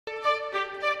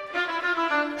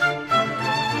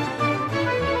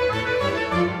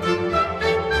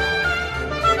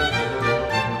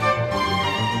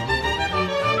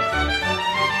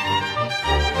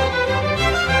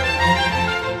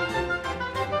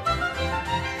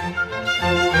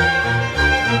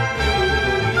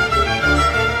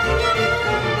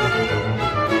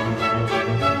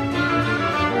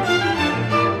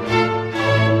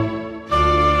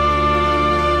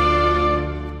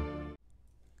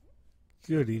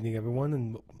Good evening, everyone,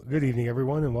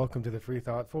 and welcome to the Free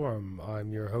Thought Forum.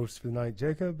 I'm your host for the night,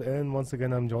 Jacob, and once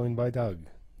again, I'm joined by Doug.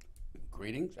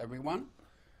 Greetings, everyone.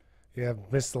 Yeah,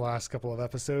 I've missed the last couple of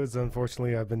episodes.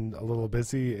 Unfortunately, I've been a little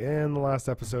busy, and the last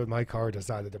episode, my car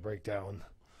decided to break down.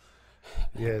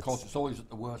 Yeah, Of course, it's always at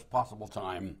the worst possible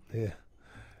time.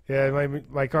 Yeah.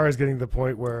 My car is getting to the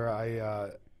point where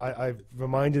I've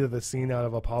reminded of the scene out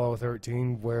of Apollo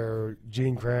 13 where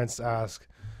Gene Kranz asked,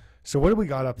 "So what do we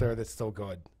got up there that's still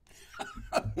good?"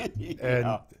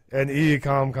 Yeah. And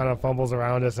Eecom kind of fumbles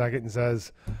around a second and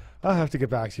says, "I'll have to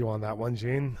get back to you on that one,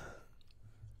 Gene."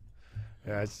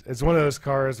 Yeah, it's one of those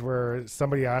cars where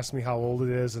somebody asks me how old it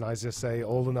is, and I just say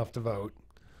old enough to vote.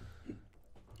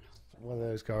 One of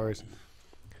those cars.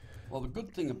 Well, the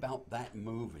good thing about that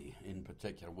movie in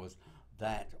particular was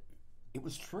that it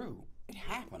was true. It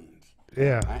happened.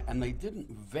 Yeah. And they didn't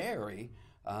vary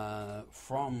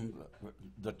from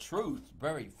the truth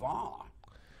very far.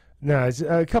 No, it's,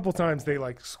 a couple times they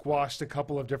like squashed a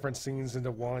couple of different scenes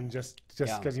into one just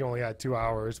because you only had 2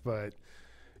 hours, but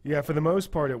yeah, for the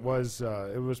most part, it was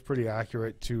pretty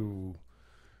accurate to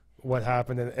what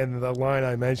happened, and the line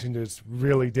I mentioned is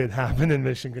really did happen in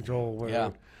Mission Control,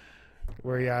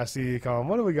 where he asked Ecom,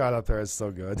 "What do we got up there? It's so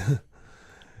good."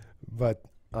 But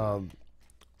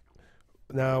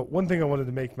now, one thing I wanted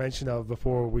to make mention of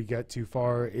before we get too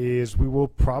far is we will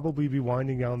probably be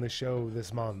winding down the show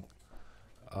this month.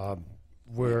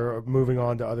 We're moving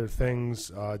on to other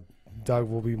things. Doug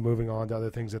will be moving on to other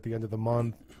things at the end of the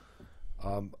month.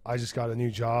 I just got a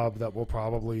new job that will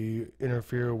probably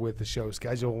interfere with the show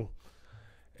schedule,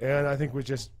 and I think we're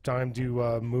just time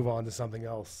to move on to something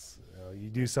else. You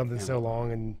do something so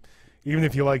long, and even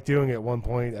if you like doing it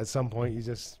at some point you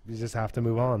just have to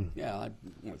move on. Yeah, I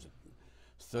was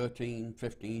 13,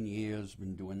 15 years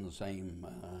been doing the same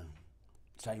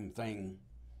thing,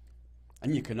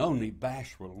 and you can only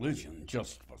bash religion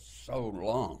just for so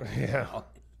long. Yeah.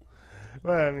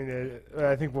 Well, I mean,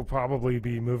 I think we'll probably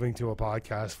be moving to a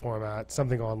podcast format,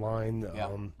 something online,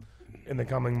 in the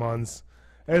coming months.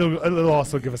 It'll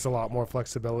also give us a lot more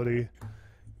flexibility,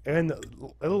 and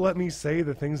it'll let me say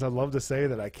the things I'd love to say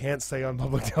that I can't say on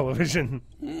public television.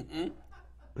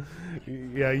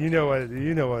 Yeah, you know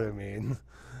what I mean.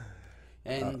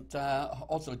 And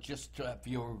also, just for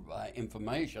your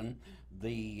information,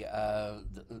 the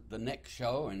next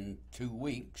show in 2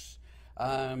 weeks.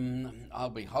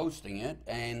 I'll be hosting it,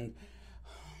 and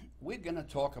we're going to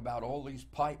talk about all these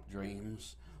pipe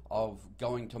dreams of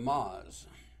going to Mars.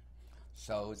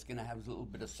 So it's going to have a little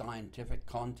bit of scientific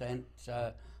content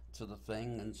to the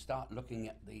thing, and start looking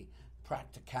at the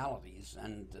practicalities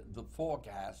and the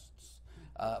forecasts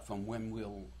from when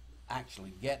we'll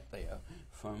actually get there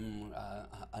from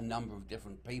a number of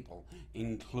different people,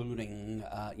 including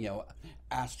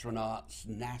astronauts,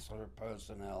 NASA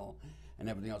personnel, and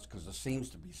everything else, because there seems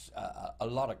to be a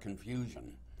lot of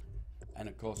confusion. And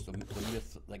of course the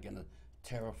myth that they're going to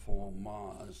terraform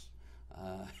Mars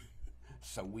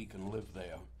so we can live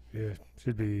there. Yeah,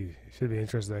 should be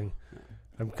interesting.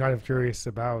 I'm kind of curious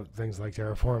about things like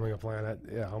terraforming a planet.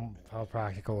 Yeah, how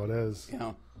practical it is.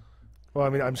 Yeah. Well, I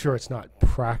mean, I'm sure it's not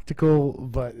practical,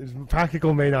 but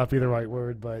practical may not be the right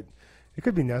word, but it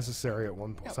could be necessary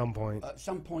at some point. At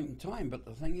some point in time, but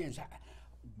the thing is,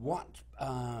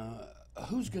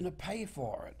 who's going to pay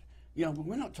for it? You know,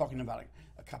 we're not talking about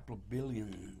a couple of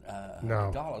billion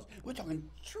dollars. We're talking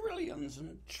trillions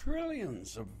and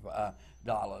trillions of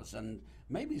dollars, and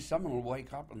maybe someone will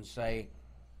wake up and say,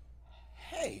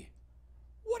 "Hey,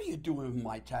 what are you doing with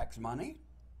my tax money?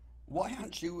 Why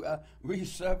aren't you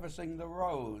resurfacing the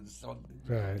roads or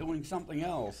doing something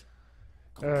else?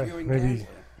 Curing cancer?"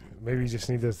 Maybe you just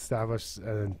need to establish.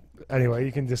 Anyway,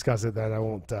 you can discuss it then. I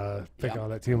won't pick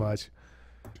on it too much.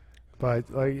 But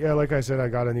like I said, I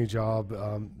got a new job.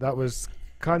 That was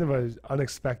kind of an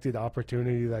unexpected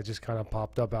opportunity that just kind of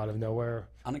popped up out of nowhere.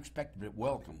 Unexpected but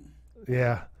welcome.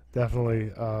 Yeah,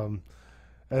 definitely.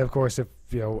 And of course, if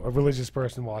a religious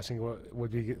person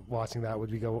would be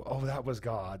go, "Oh, that was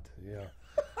God." Yeah.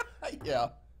 Yeah.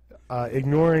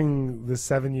 Ignoring the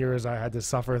 7 years I had to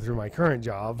suffer through my current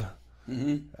job,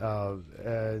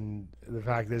 and the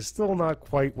fact that it's still not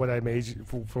quite what I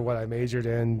majored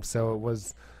in. So it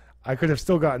was. I could have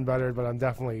still gotten better, but I'm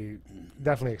definitely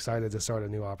excited to start a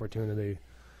new opportunity.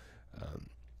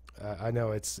 I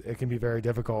know it can be very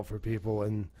difficult for people,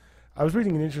 and I was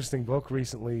reading an interesting book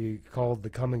recently called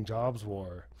The Coming Jobs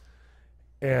War,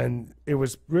 and it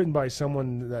was written by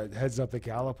someone that heads up the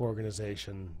Gallup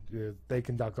organization. They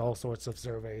conduct all sorts of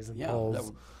surveys and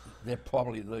polls. They're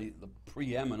probably the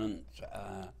preeminent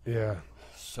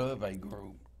survey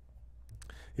group.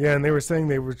 Yeah, and they were saying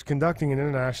they were conducting an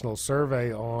international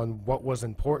survey on what was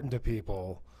important to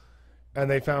people, and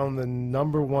they found the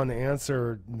number one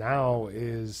answer now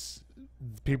is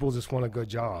people just want a good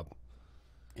job.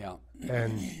 Yeah.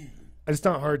 And it's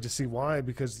not hard to see why,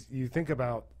 because you think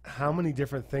about how many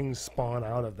different things spawn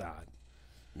out of that.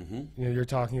 Mm-hmm. You know, you're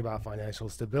talking about financial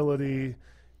stability.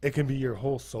 It can be your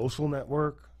whole social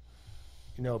network.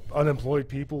 You know, unemployed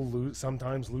people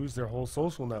sometimes lose their whole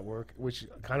social network, which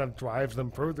kind of drives them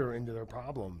further into their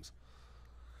problems.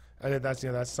 And that's, you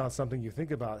know, that's not something you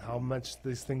think about, how much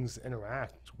these things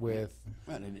interact with.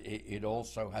 Well, it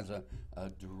also has a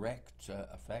direct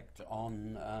effect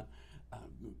on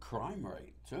crime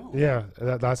rate too. Yeah,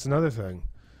 that's another thing.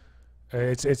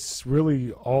 It's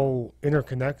really all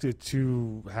interconnected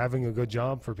to having a good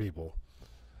job for people.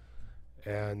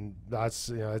 And that's,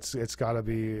 you know, it's got to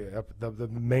be the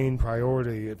main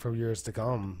priority for years to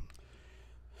come.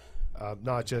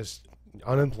 Not just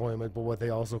unemployment, but what they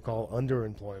also call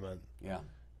underemployment. Yeah.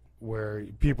 Where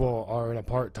people are in a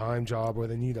part-time job where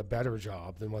they need a better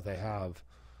job than what they have.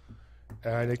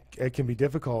 And it can be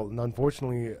difficult. And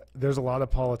unfortunately, there's a lot of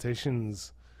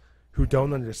politicians who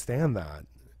don't understand that.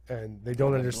 And they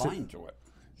don't understand. Blind to it.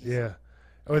 Yeah.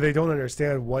 Or they don't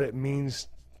understand what it means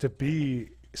to be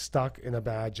stuck in a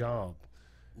bad job.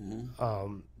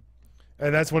 Mm-hmm.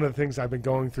 And that's one of the things I've been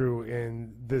going through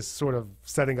in this sort of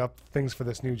setting up things for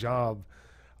this new job.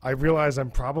 I realize I'm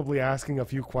probably asking a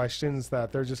few questions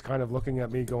that they're just kind of looking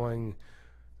at me going,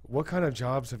 what kind of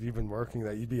jobs have you been working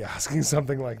that you'd be asking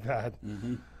something like that?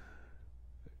 Mm-hmm.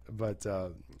 But I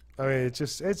mean, it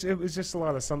was just a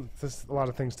lot of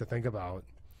things to think about.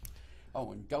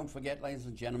 Oh, and don't forget, ladies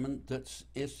and gentlemen, this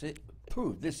is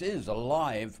a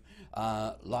live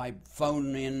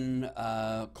phone-in,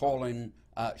 call-in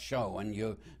show, and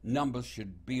your numbers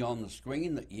should be on the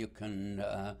screen that you can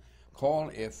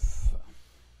call if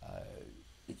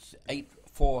it's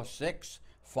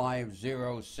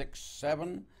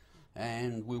 846-5067,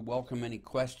 and we welcome any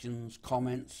questions,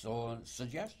 comments, or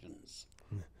suggestions.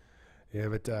 Yeah,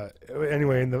 but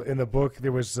anyway, in the book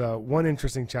there was one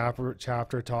interesting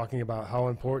chapter talking about how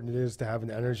important it is to have an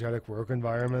energetic work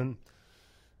environment,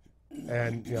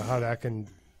 and you know how that can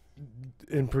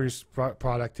increase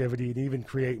productivity and even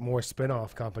create more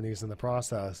spin-off companies in the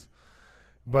process.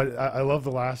 But I love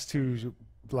the last two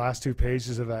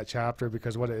pages of that chapter,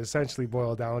 because what it essentially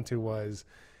boiled down to was,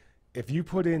 if you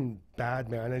put in bad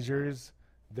managers,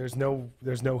 there's no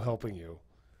helping you.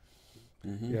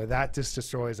 Mm-hmm. You know, that just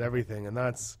destroys everything. And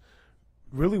that's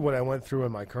really what I went through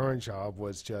in my current job,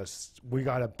 was just, we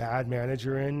got a bad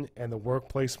manager in and the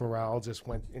workplace morale just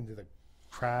went into the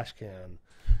trash can.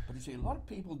 But you see, a lot of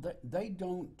people, they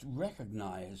don't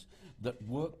recognize that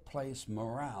workplace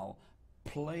morale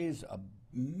plays a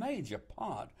major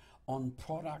part on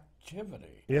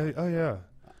productivity. Yeah, oh yeah.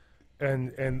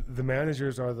 And the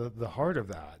managers are the heart of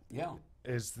that. Yeah.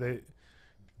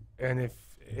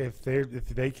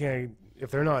 If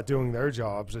they're not doing their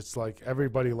jobs, it's like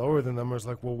everybody lower than them is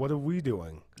like, well, what are we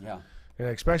doing? Yeah. And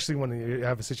especially when you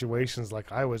have situations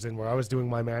like I was in, where I was doing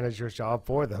my manager's job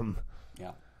for them.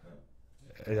 Yeah.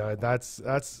 You know,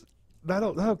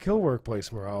 that'll kill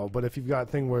workplace morale. But if you've got a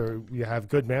thing where you have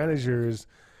good managers,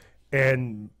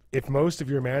 and if most of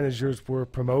your managers were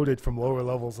promoted from lower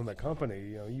levels in the company,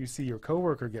 you know, you see your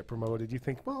coworker get promoted, you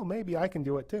think, well, maybe I can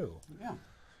do it too. Yeah.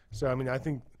 So I mean, I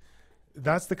think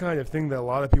that's the kind of thing that a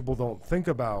lot of people don't think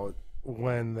about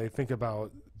when they think about,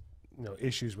 you know,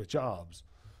 issues with jobs.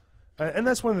 And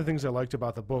that's one of the things I liked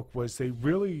about the book, was they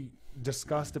really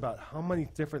discussed about how many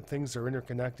different things are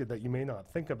interconnected that you may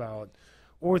not think about,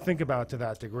 or think about to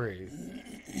that degree.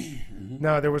 Mm-hmm.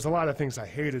 Now, there was a lot of things I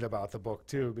hated about the book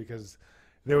too, because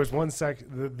there was one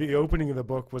the opening of the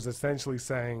book was essentially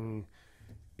saying,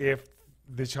 if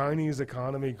the Chinese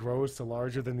economy grows to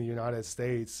larger than the United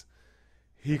States,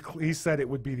 he said it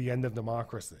would be the end of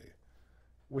democracy,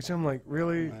 which I'm like,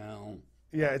 really? Well,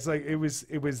 yeah, it's like it was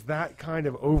that kind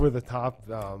of over the top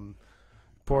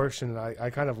portion. And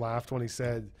I kind of laughed when he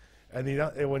said, and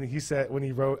when he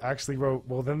actually wrote,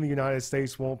 well, then the United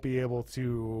States won't be able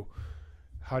to,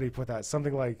 how do you put that?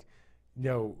 Something like,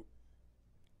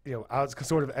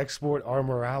 sort of export our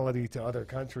morality to other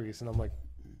countries. And I'm like,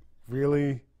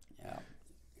 really? Yeah.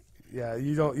 Yeah,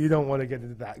 you don't want to get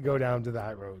into that, go down to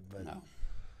that road. But, no.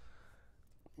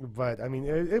 But I mean,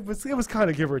 it was kind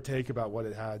of give or take about what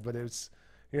it had. But it's,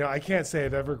 you know, I can't say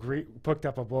I've ever picked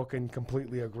up a book and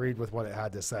completely agreed with what it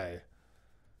had to say.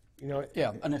 You know.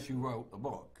 Yeah, unless you wrote the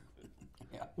book.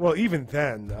 Yeah. Well, even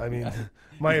then, I mean,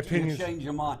 my opinions. You change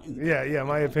your mind. Yeah,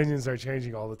 my opinions are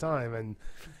changing all the time,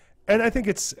 and I think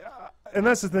it's, and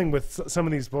that's the thing with some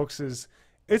of these books is,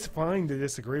 it's fine to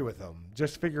disagree with them.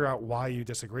 Just figure out why you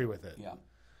disagree with it. Yeah.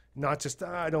 Not just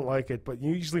I don't like it, but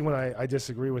usually when I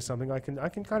disagree with something, I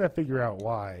can kind of figure out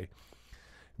why.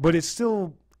 But it's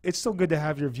still good to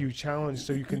have your view challenged,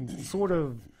 so you can sort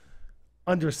of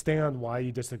understand why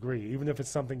you disagree, even if it's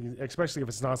something, especially if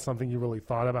it's not something you really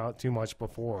thought about too much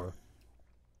before.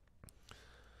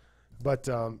 But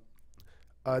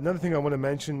another thing I want to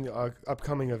mention,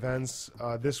 upcoming events.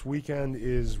 This weekend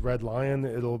is Red Lion.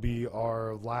 It'll be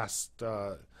our last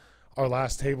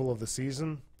table of the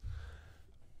season.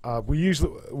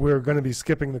 We're going to be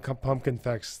skipping the Pumpkin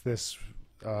Fest this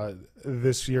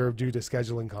year due to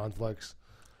scheduling conflicts.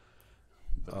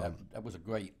 But that was a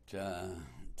great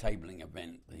tabling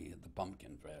event, the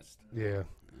Pumpkin Fest. Yeah.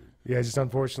 Just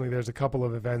unfortunately, there's a couple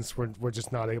of events we're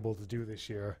just not able to do this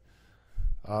year.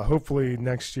 Hopefully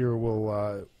next year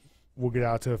we'll get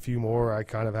out to a few more. I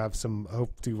kind of have some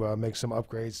hope to make some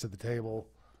upgrades to the table,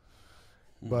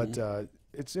 but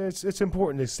it's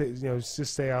important to stay,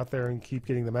 just stay out there and keep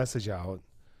getting the message out.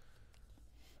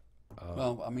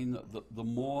 Well, I mean, the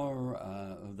more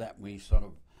that we sort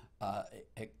of,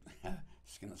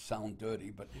 it's going to sound dirty,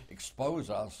 but expose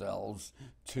ourselves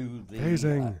to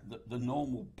the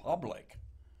normal public,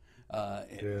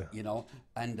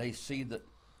 and they see that,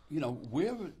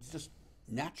 we're just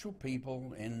natural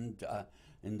people in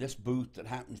this booth that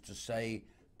happens to say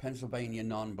Pennsylvania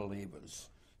non-believers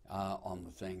on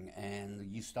the thing, and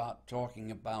you start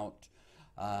talking about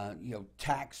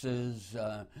taxes,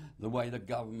 the way the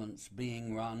government's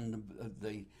being run,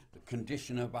 the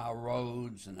condition of our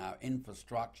roads and our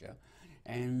infrastructure,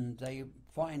 and they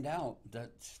find out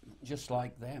that's just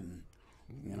like them,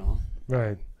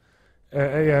 Right.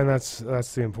 And that's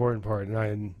the important part.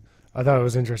 And I thought it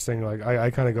was interesting. Like I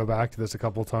kind of go back to this a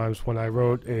couple times. When I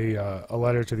wrote a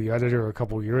letter to the editor a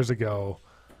couple years ago,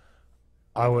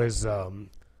 I was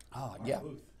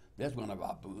there's one of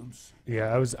our boobs. Yeah,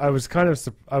 I was kind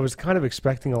of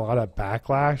expecting a lot of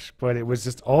backlash, but it was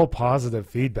just all positive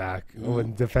feedback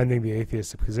when defending the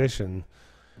atheistic position.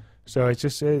 So it's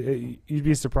just you'd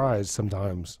be surprised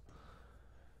sometimes.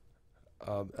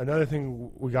 Another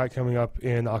thing we got coming up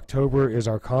in October is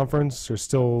our conference. There's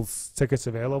still tickets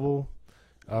available.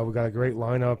 We got a great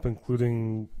lineup,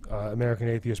 including American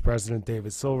Atheist President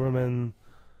David Silverman,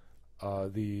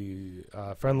 the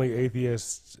Friendly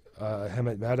Atheist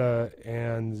Hemant Mehta,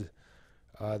 and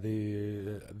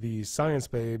the Science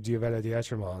Babe Giovetta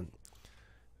Dietremont.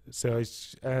 So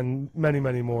and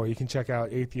many more. You can check out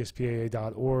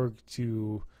atheistpaa.org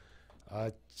to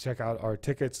check out our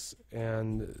tickets,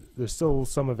 and there's still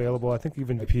some available. I think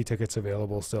even VIP tickets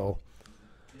available still.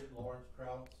 Lawrence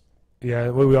Krauss? Yeah,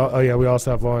 we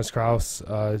also have Lawrence Krauss,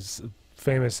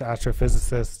 famous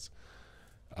astrophysicist,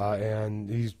 and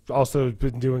he's also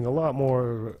been doing a lot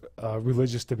more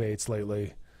religious debates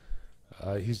lately.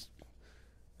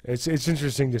 It's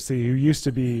interesting to see. He used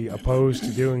to be opposed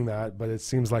to doing that, but it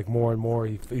seems like more and more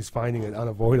he's finding it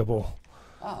unavoidable.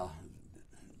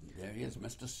 There he is,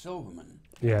 Mr. Silverman.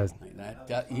 Yeah. Like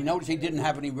that. You notice he didn't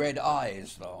have any red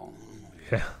eyes, though.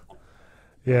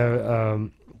 Yeah.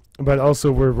 But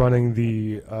also we're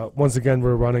running once again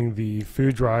we're running the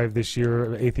food drive this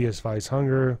year. Atheist Fights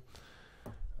Hunger.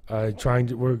 Our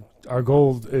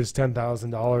goal is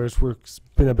 $10,000. We've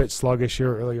been a bit sluggish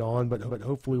here early on, but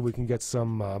hopefully we can get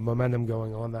some momentum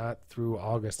going on that through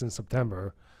August and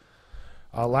September.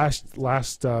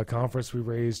 Last conference we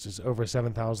raised over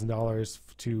 $7,000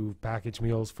 to package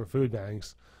meals for food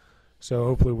banks. So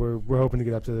hopefully we're hoping to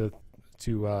get up to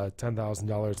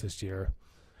 $10,000 this year.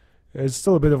 It's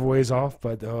still a bit of a ways off,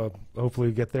 but hopefully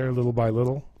we get there little by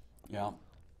little. Yeah.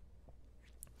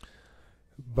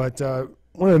 But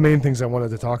one of the main things I wanted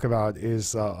to talk about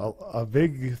is a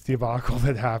big debacle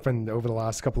that happened over the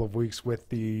last couple of weeks with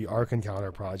the Ark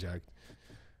Encounter project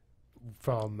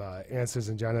from Answers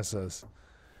in Genesis.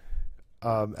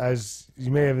 As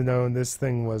you may have known, this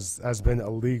thing has been a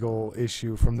legal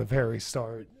issue from the very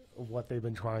start of what they've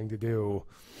been trying to do.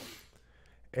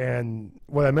 And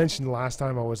what I mentioned the last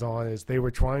time I was on is they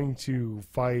were trying to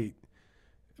fight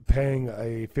paying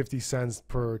a 50 cents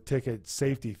per ticket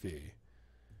safety fee,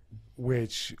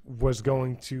 which was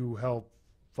going to help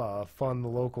fund the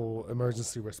local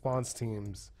emergency response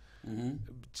teams.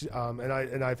 Mm-hmm.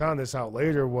 And I found this out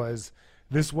later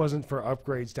this wasn't for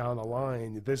upgrades down the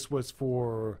line. This was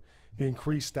for the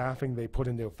increased staffing they put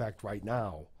into effect right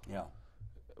now. Yeah.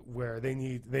 Where they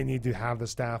need to have the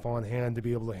staff on hand to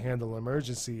be able to handle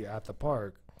emergency at the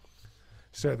park.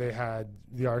 So they had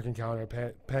the Ark Encounter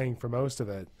paying for most of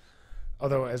it.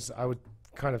 Although, as I would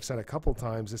kind of said a couple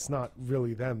times, it's not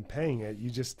really them paying it. You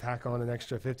just tack on an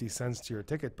extra 50 cents to your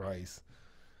ticket price.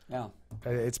 Yeah.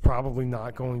 It's probably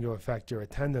not going to affect your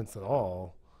attendance at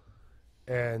all.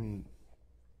 And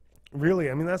really,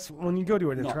 I mean, that's when you go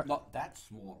to an not that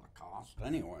small a cost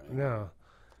anyway. No,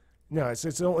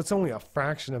 it's only a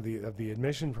fraction of the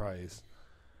admission price.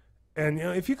 And you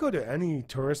know, if you go to any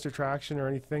tourist attraction or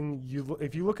anything,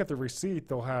 if you look at the receipt,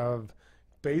 they'll have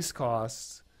base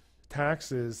costs,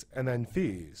 taxes, and then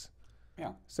fees.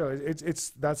 Yeah. So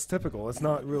that's typical. It's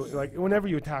not really like whenever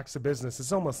you tax a business,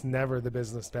 it's almost never the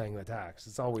business paying the tax.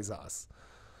 It's always us.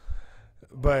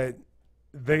 But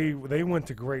they went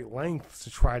to great lengths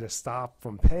to try to stop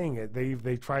from paying it.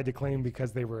 They tried to claim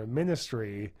because they were a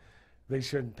ministry, they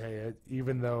shouldn't pay it,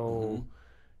 even though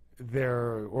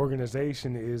their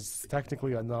organization is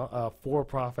technically a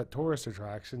for-profit tourist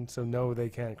attraction. So no, they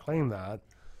can't claim that.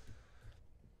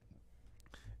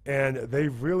 And they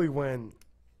really went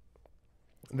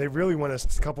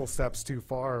a couple steps too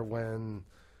far when,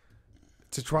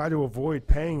 to try to avoid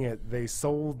paying it, they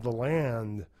sold the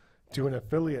land to an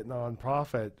affiliate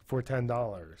nonprofit for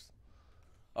 $10.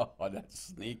 Oh, that's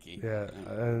sneaky. Yeah,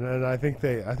 and I think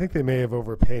they may have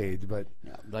overpaid, but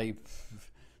yeah, they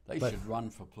should run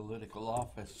for political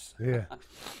office. Yeah,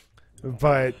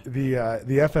 but the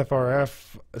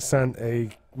FFRF sent a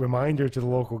reminder to the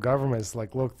local governments,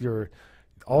 like, look,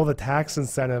 all the tax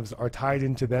incentives are tied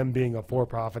into them being a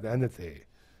for-profit entity.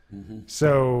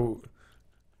 So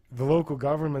the local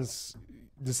governments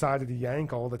decided to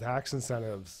yank all the tax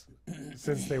incentives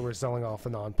since they were selling off the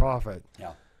nonprofit.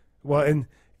 Yeah. Well, and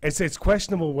it's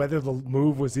questionable whether the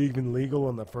move was even legal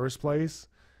in the first place,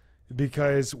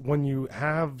 because when you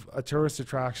have a tourist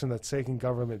attraction that's taking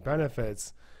government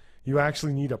benefits, you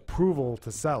actually need approval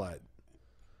to sell it,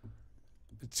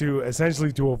 to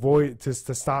essentially to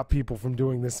stop people from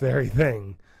doing this very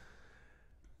thing.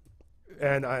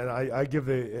 And I give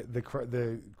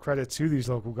the credit to these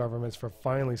local governments for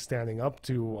finally standing up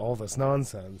to all this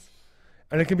nonsense.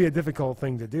 And it can be a difficult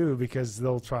thing to do because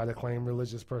they'll try to claim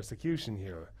religious persecution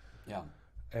here. Yeah.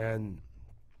 And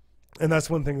that's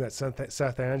one thing that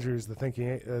Seth Andrews,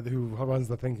 who runs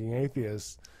the Thinking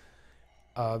Atheist,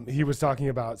 he was talking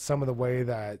about some of the way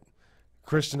that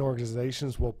Christian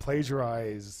organizations will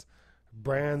plagiarize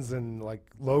brands and like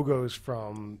logos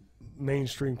from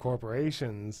mainstream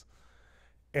corporations,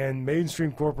 and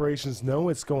mainstream corporations know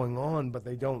it's going on, but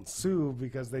they don't sue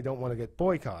because they don't want to get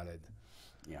boycotted.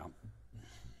 Yeah.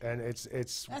 And it's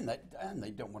and they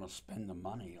don't want to spend the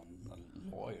money on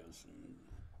the lawyers.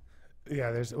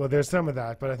 Yeah, there's some of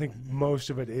that, but I think most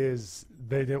of it is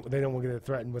they don't want to get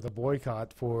threatened with a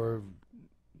boycott for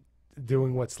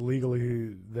doing what's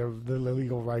legally the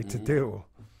legal right to do.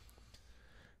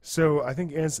 So I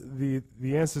think the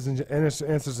Answers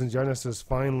in Genesis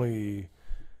finally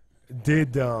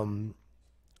did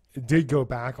go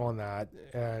back on that,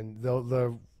 and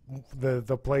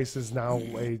the place is now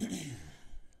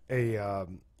a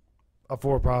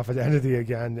for-profit entity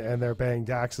again, and they're paying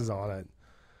taxes on it.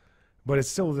 But it's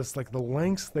still just like the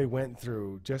lengths they went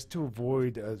through just to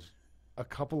avoid a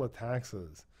couple of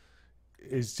taxes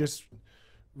is just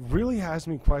really has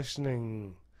me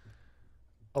questioning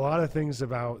a lot of things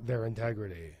about their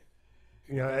integrity.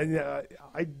 You know,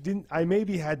 and I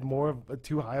maybe had more of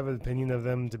too high of an opinion of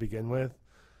them to begin with,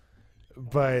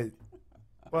 but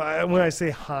when I say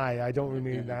high, I don't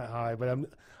mean that high, but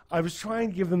I was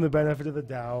trying to give them the benefit of the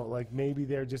doubt, like maybe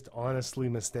they're just honestly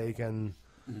mistaken.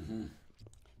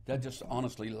 They're just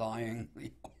honestly lying.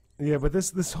 Yeah, but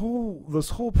this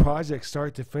whole project,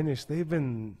 start to finish, they've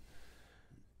been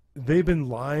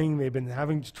lying. They've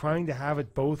been trying to have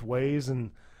it both ways,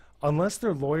 and unless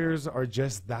their lawyers are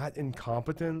just that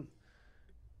incompetent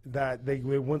that they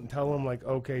wouldn't tell them, like,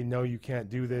 okay, no, you can't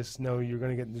do this. No, you're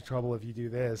going to get into trouble if you do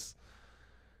this.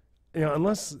 You know,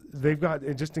 unless they've got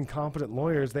just incompetent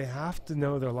lawyers, they have to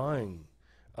know they're lying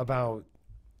about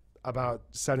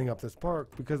setting up this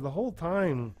park, because the whole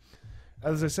time,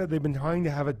 as I said, they've been trying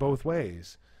to have it both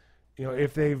ways. You know,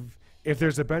 if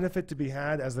there's a benefit to be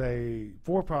had as a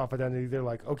for-profit entity, they're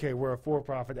like, okay, we're a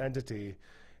for-profit entity,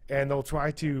 and they'll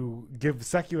try to give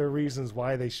secular reasons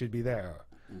why they should be there.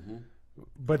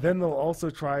 But then they'll also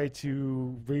try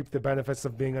to reap the benefits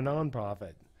of being a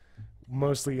nonprofit,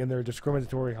 mostly in their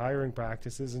discriminatory hiring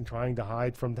practices and trying to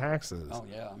hide from taxes. Oh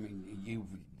yeah, I mean, you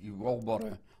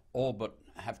all but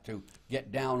have to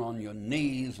get down on your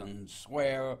knees and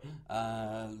swear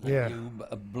that you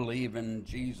believe in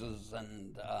Jesus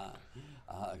and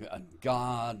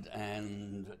God,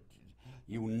 and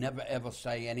you never ever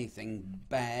say anything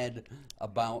bad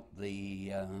about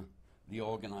the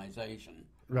organization.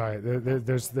 Right.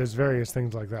 There's various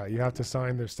things like that. You have to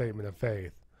sign their statement of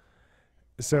faith.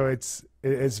 So it's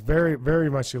very, very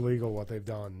much illegal what they've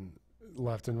done.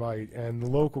 left and right, and the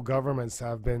local governments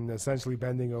have been essentially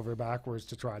bending over backwards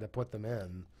to try to put them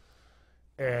in,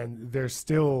 and they're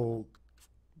still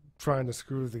trying to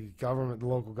screw the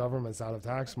local governments out of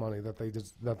tax money that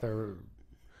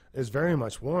is very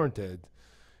much warranted,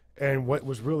 and what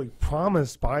was really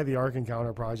promised by the Ark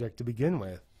Encounter project to begin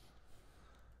with,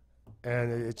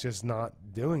 and it's just not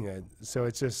doing it. So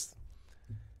it's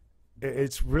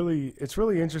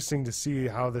really interesting to see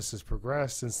how this has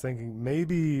progressed, and thinking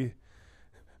maybe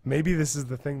this is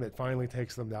the thing that finally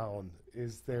takes them down.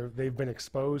 Is they've been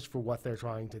exposed for what they're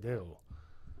trying to do.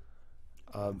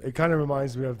 It kind of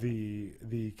reminds me of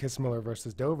the Kissmiller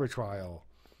versus Dover trial,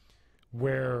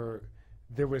 where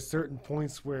there were certain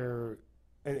points where,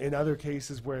 in other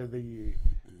cases, where the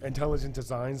intelligent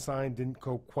design sign didn't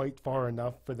go quite far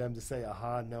enough for them to say,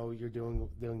 "Aha, no, you're doing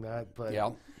that." But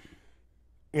Yeah.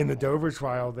 in the Dover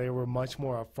trial, they were much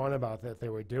more upfront about that they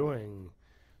were doing,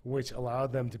 which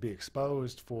allowed them to be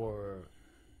exposed for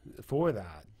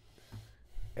that,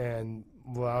 and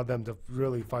allowed them to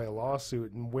really fight a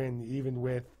lawsuit and win, even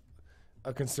with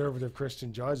a conservative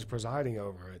Christian judge presiding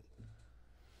over it.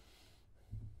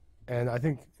 And I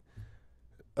think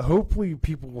hopefully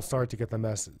people will start to get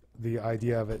the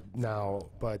idea of it now.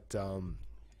 But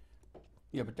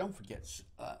Yeah, but don't forget,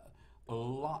 a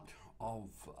lot of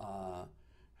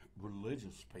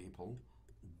religious people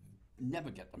never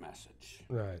get the message.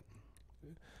 right.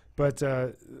 But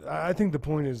I think the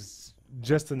point is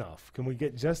just enough. Can we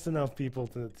get just enough people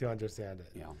to understand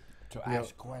it? Yeah, to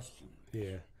ask questions.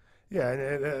 Yeah, yeah,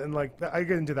 and like I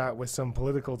get into that with some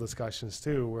political discussions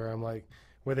too,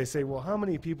 where they say, well, how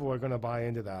many people are going to buy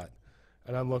into that?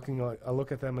 And I look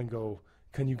at them and go,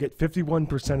 can you get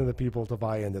 51% of the people to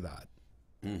buy into that?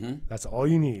 Mm-hmm. That's all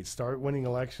you need. Start winning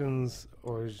elections,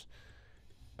 or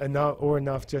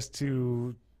enough just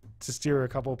to steer a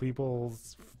couple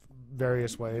people's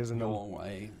various ways, and Your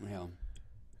way, yeah.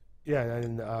 yeah,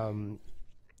 and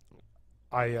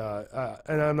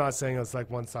and I'm not saying it's like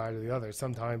one side or the other.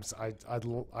 Sometimes I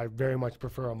very much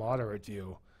prefer a moderate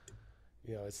view.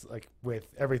 You know, it's like with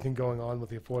everything going on with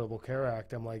the Affordable Care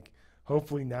Act, I'm like,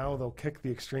 hopefully now they'll kick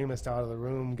the extremists out of the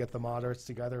room, get the moderates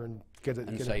together, and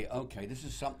say, okay, this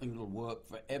is something that'll work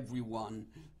for everyone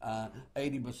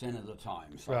 80% of the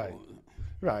time. So. Right.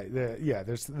 Right.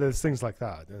 There's things like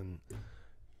that, and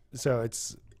so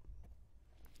it's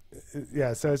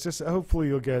just hopefully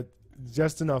you'll get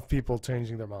just enough people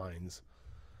changing their minds.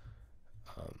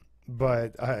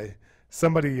 But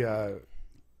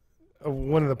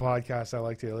one of the podcasts I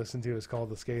like to listen to is called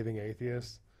The Scathing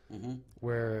Atheist, Mm-hmm.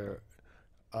 where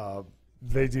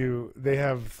they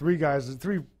have three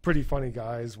pretty funny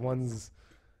guys.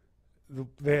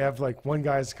 They have like one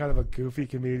guy's kind of a goofy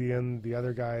comedian, the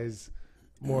other guy's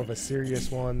more of a serious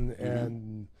one,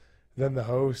 and then the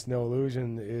host, No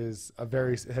Illusion, is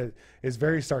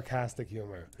very sarcastic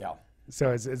humor. Yeah.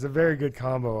 So it's a very good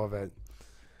combo of it.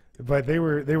 But they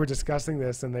were discussing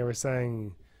this, and they were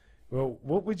saying, well,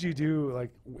 what would you do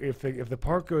like if the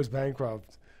park goes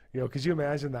bankrupt? You know, could you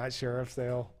imagine that sheriff's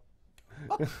sale?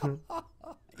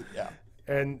 Yeah.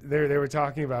 And they were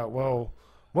talking about, well,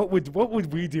 what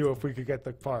would we do if we could get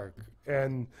the park?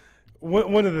 And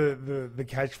one of the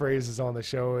catchphrases on the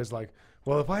show is like,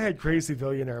 well, if I had crazy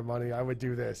billionaire money, I would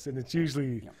do this. And it's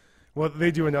usually, well,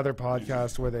 they do another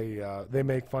podcast where they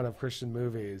make fun of Christian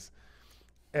movies.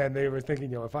 And they were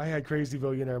thinking, if I had crazy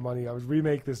billionaire money, I would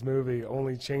remake this movie,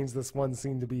 only change this one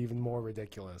scene to be even more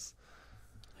ridiculous.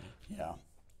 Yeah.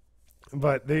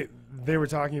 But they were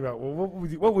talking about, well,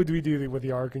 what would we do with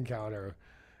the Ark Encounter?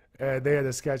 And they had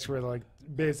a sketch where like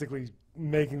basically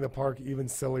making the park even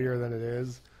sillier than it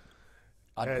is.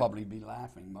 I'd probably be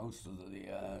laughing most of the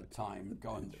time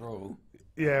going through.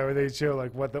 Yeah, where they show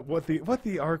like what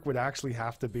the Ark would actually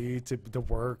have to be to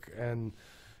work, and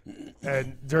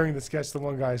during the sketch, the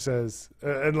one guy says,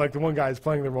 and like the one guy is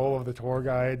playing the role of the tour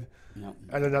guide, Yep.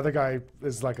 and another guy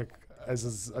is like a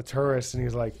tourist, and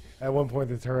he's like, at one point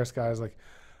the tourist guy is like,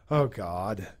 oh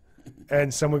God,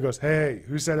 and someone goes, hey,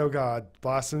 who said oh God?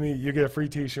 Blasphemy! You get a free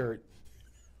T-shirt.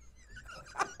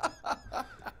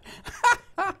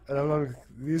 And I'm like,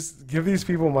 give these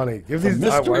people money. I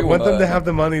want them to have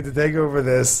the money to take over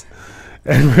this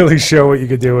and really show what you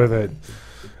could do with it.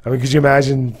 I mean, could you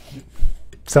imagine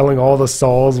selling all the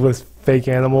stalls with fake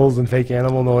animals and fake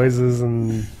animal noises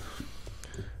and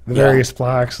the various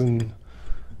plaques? And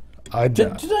do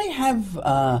they have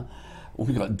what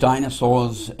we got,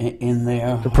 dinosaurs in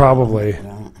there? Probably.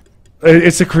 Yeah.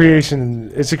 It's a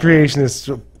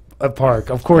creationist park.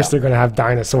 Of course, they're going to have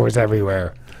dinosaurs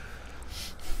everywhere.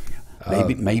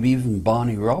 Maybe even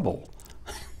Barney Rubble.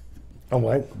 Oh,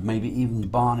 what? Maybe even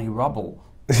Barney Rubble.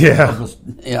 Yeah.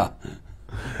 Yeah.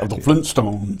 of the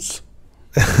Flintstones.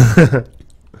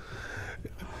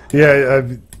 Yeah,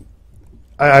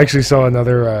 I actually saw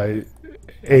another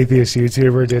atheist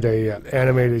YouTuber did a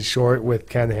animated short with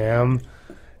Ken Ham,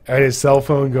 and his cell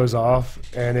phone goes off,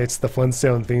 and it's the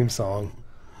Flintstone theme song.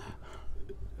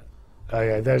 Oh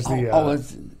yeah, there's the.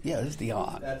 There's the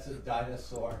art. That's a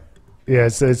dinosaur. Yeah,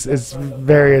 it's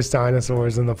various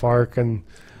dinosaurs in the park, and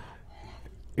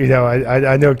you know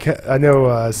I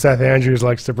know Seth Andrews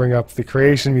likes to bring up the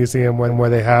Creation Museum where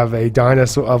they have a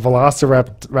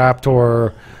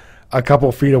velociraptor a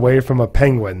couple feet away from a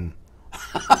penguin.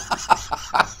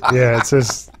 Yeah, it's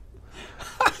just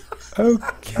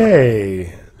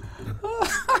okay.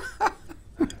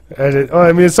 And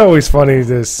I mean, it's always funny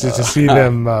to see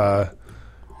them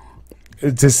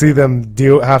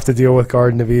have to deal with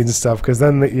Garden of Eden stuff, because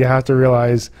then you have to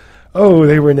realize, oh,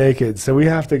 they were naked, so we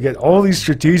have to get all these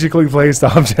strategically placed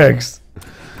objects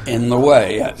in the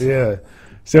way. Yes. Yeah.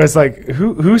 So it's like,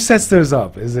 who sets those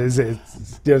up? Is it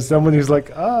someone who's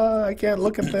like, I can't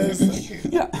look at this.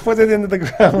 Yeah. Put it into the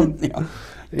ground. Yeah.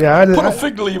 Yeah. Put a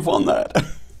fig leaf on that.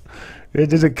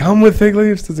 Does it come with fig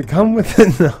leaves? Does it come with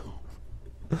it? No.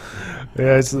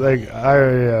 Yeah, it's like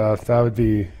that would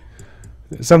be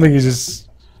something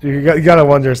you got to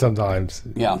wonder sometimes.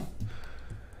 Yeah.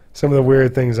 Some of the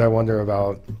weird things I wonder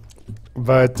about,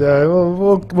 but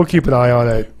we'll keep an eye on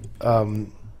it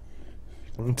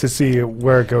to see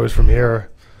where it goes from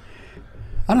here.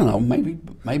 I don't know.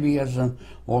 Maybe as an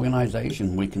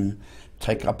organization we can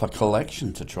take up a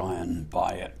collection to try and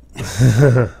buy it.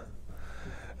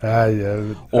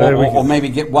 Yeah. Or maybe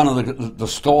get one of the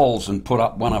stalls and put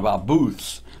up one of our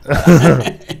booths.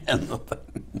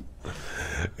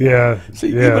 Yeah. See,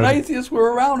 even atheists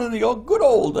were around in the good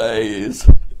old days.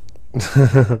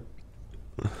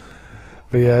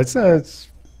 But yeah,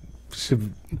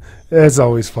 it's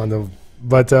always fun to,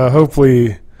 but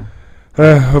hopefully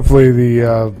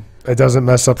it doesn't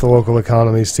mess up the local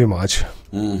economies too much.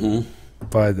 Mm-hmm.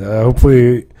 But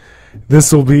hopefully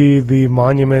this will be the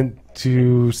monument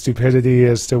to stupidity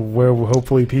as to where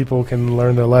hopefully people can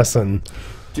learn their lesson.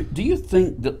 Do you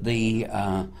think that the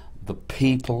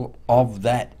people of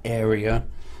that area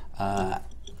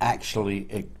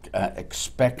actually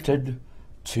expected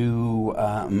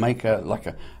to make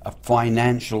a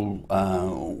financial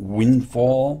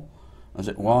windfall, as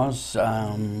it was?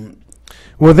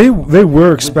 Well, they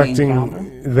were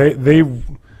expecting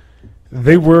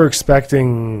they were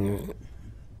expecting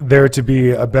there to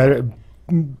be a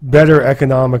better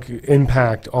economic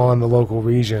impact on the local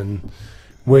region,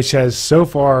 which has so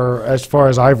far,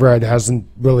 as I've read, hasn't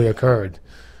really occurred.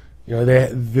 You know,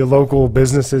 the local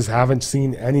businesses haven't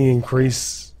seen any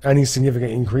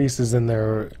significant increases in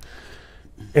their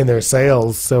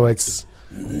sales, so it's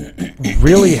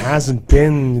really hasn't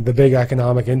been the big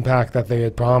economic impact that they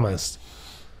had promised,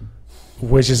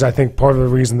 which is, I think, part of the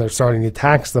reason they're starting to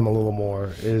tax them a little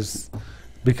more, is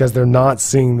because they're not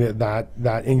seeing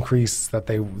that increase that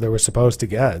they were supposed to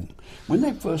get. When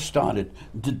they first started,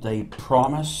 did they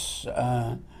promise,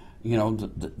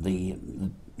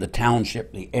 the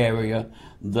township, the area,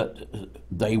 that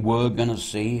they were going to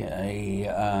see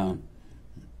a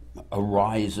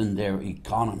rise in their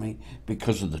economy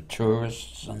because of the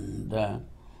tourists and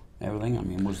everything? I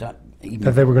mean, was that even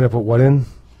that they were going to put what in?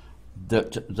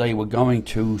 That they were going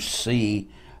to see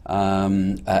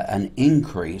an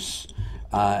increase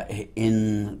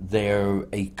in their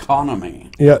economy,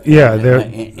 their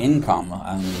income,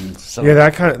 and so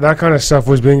that kind of stuff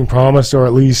was being promised, or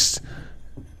at least,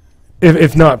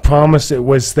 if not promised, it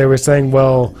was, they were saying,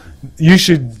 well, you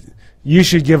should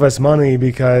give us money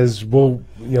because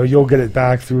you'll get it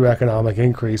back through economic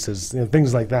increases,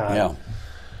 things like that. Yeah.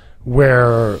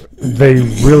 Where they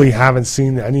really haven't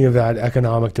seen any of that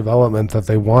economic development that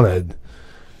they wanted,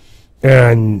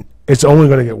 and it's only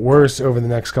going to get worse over the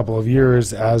next couple of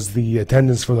years as the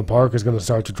attendance from the park is going to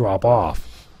start to drop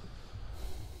off.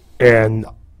 And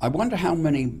I wonder how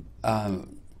many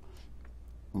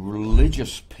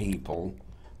religious people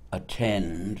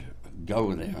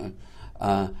go there,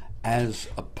 as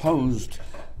opposed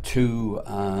to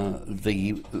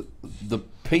the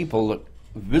people that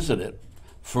visit it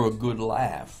for a good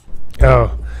laugh.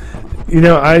 Oh,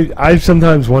 I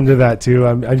sometimes wonder that too.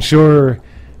 I'm sure.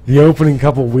 The opening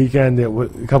couple weekends,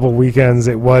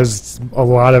 it was a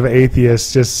lot of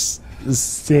atheists just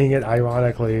seeing it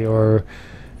ironically, or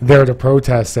there to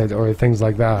protest it, or things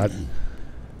like that.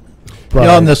 But,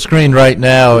 on the screen right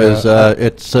now is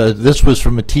this was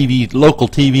from a local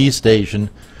TV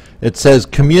station. It says,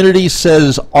 "Community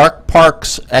says Ark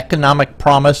Park's economic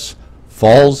promise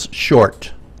falls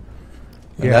short."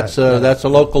 And that's a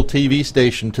local TV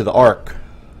station to the Ark.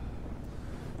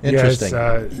 Interesting.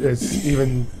 Yeah, it's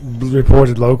even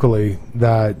reported locally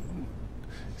that,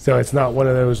 so it's not one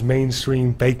of those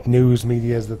mainstream fake news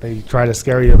medias that they try to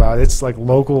scare you about. It's like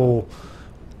local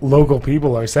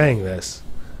people are saying this,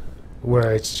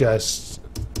 where it's just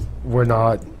they're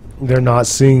not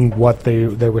seeing what they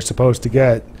were supposed to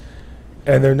get,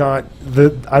 and I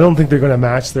don't think they're going to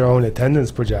match their own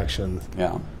attendance projections.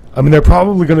 Yeah. I mean, they're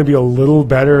probably going to be a little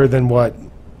better than what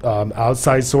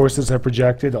outside sources have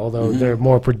projected, although they're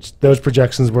more those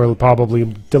projections were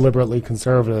probably deliberately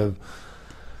conservative.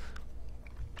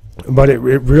 But it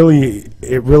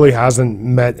really hasn't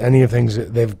met any of the things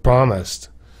that they've promised.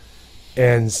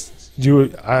 And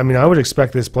I would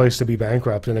expect this place to be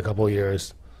bankrupt in a couple of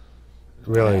years.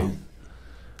 Really.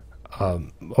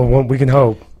 Well, we can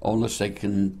hope. Unless they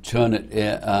can turn it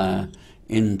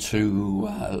into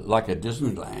like a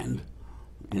Disneyland.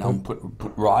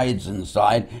 Put rides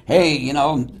inside. Hey,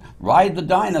 ride the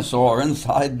dinosaur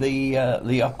inside the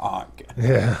ark.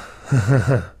 Yeah.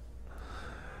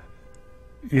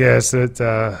 Yes,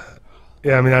 yeah,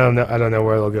 I mean, I don't know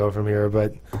where they'll go from here,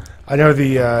 but I know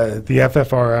the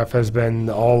FFRF has been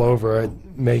all over it,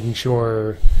 making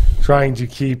sure, trying to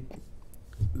keep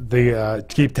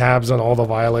tabs on all the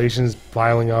violations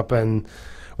piling up. And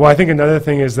I think another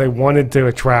thing is they wanted to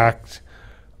attract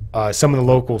some of the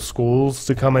local schools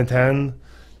to come attend,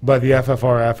 but the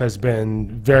FFRF has been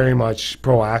very much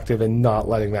proactive in not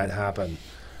letting that happen,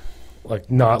 like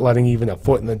not letting even a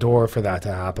foot in the door for that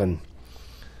to happen.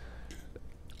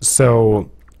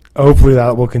 So hopefully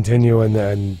that will continue, and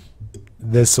then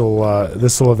this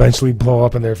will eventually blow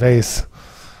up in their face.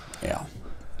 Yeah.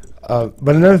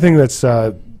 But another thing that's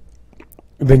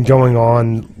been going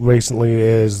on recently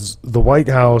is the White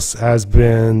House has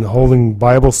been holding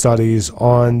Bible studies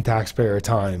on taxpayer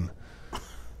time.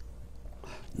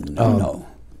 No.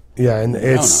 Yeah, and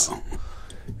No.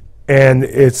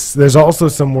 There's also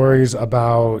some worries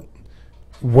about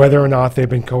whether or not they've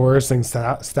been coercing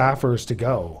staffers to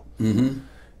go. Mm-hmm.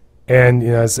 And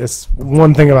it's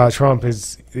one thing about Trump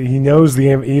is he knows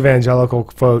the evangelical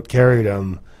vote carried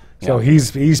him, so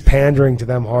he's pandering to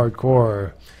them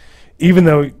hardcore, even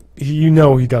though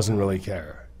he doesn't really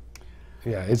care.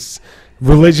 Yeah,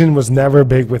 religion was never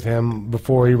big with him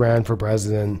before he ran for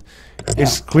president.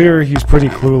 It's clear he's pretty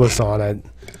clueless on it.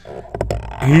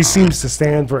 He seems to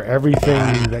stand for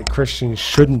everything that Christians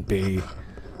shouldn't be.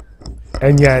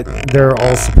 And yet they're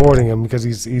all supporting him because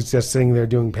he's just sitting there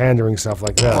doing pandering stuff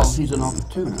like this. Well, he's an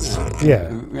opportunist. Yeah.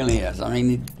 He really is. I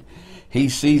mean, he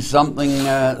sees something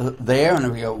there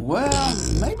and he goes, well,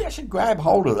 maybe I should grab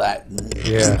hold of that in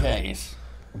case.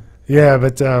 Yeah,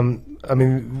 but I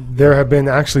mean, there have been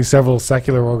actually several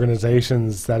secular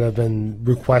organizations that have been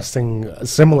requesting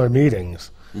similar meetings,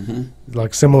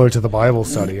 like similar to the Bible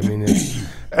study. I mean,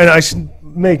 and I should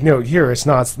make note here,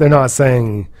 they're not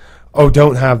saying, oh,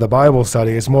 don't have the Bible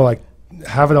study. It's more like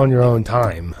have it on your own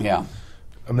time. Yeah.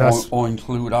 I mean, or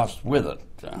include us with it.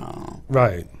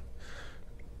 Right.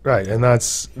 Right, and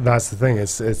that's the thing.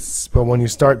 But when you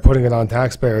start putting it on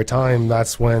taxpayer time,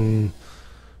 that's when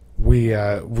we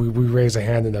raise a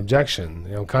hand in objection.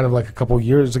 Kind of like a couple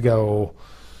years ago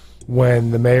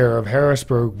when the mayor of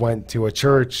Harrisburg went to a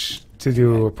church to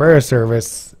do a prayer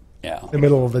service in the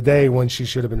middle of the day when she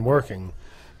should have been working.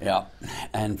 Yeah,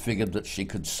 and figured that she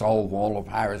could solve all of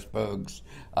Harrisburg's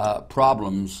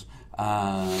problems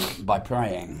by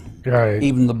praying. Right.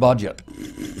 Even the budget.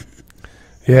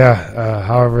 Yeah.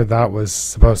 However, that was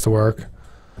supposed to work.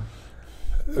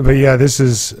 But yeah, this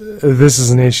is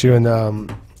an issue,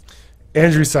 and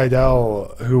Andrew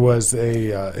Seidel, who's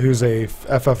a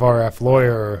FFRF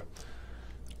lawyer,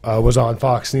 was on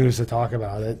Fox News to talk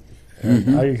about it.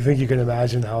 Mm-hmm. I think you can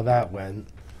imagine how that went.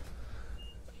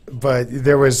 But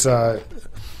there was, so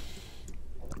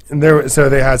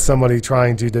they had somebody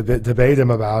trying to debate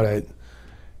him about it,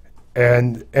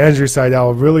 and Andrew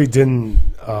Seidel really didn't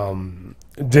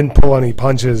pull any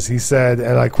punches. He said,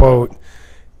 and I quote,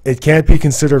 "It can't be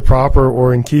considered proper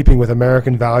or in keeping with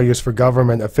American values for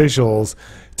government officials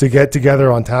to get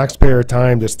together on taxpayer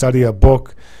time to study a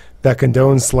book that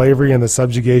condones slavery and the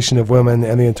subjugation of women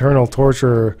and the internal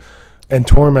torture and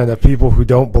torment of people who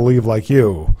don't believe like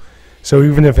you. So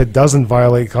even if it doesn't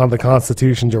violate the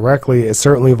Constitution directly, it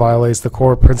certainly violates the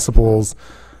core principles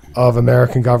of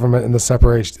American government and the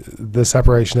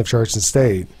separation of church and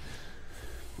state."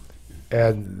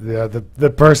 And the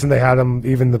person they had him,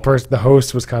 even the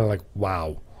host was kind of like,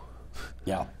 wow.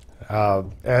 Yeah.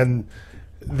 And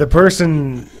the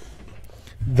person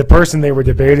they were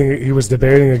debating, he was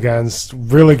debating against,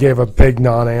 really gave a big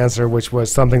non-answer, which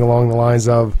was something along the lines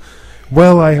of,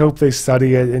 well, I hope they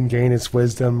study it and gain its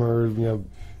wisdom, or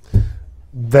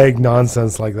vague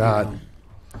nonsense like that.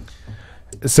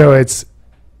 So it's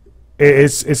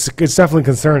definitely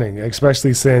concerning,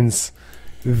 especially since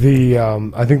the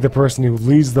I think the person who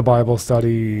leads the Bible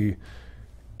study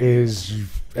is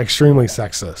extremely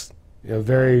sexist. You know,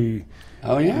 very.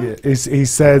 Oh yeah. He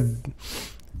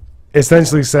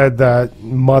essentially said that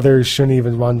mothers shouldn't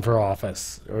even run for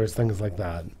office or things like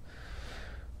that.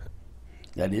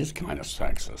 That is kind of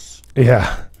sexist.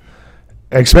 Yeah,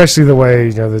 especially the way,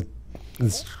 you know,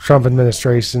 this Trump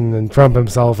administration and Trump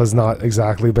himself has not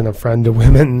exactly been a friend to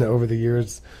women over the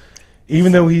years,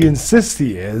 even though he insists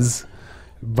he is.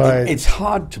 But It's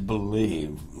hard to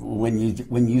believe when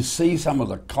you see some of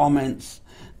the comments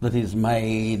that he's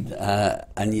made,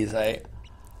 and you say,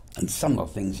 and some of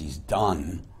the things he's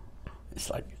done, it's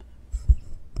like,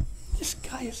 this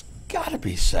guy has got to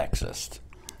be sexist.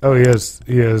 oh, he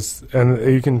is, and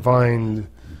you can find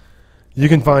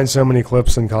so many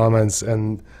clips and comments,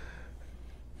 and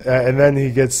then he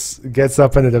gets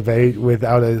up in a debate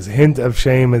without a hint of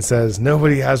shame and says,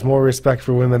 "Nobody has more respect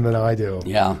for women than I do."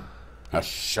 Yeah, a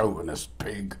chauvinist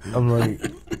pig. I'm like,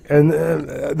 and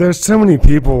there's so many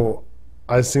people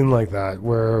I've seen like that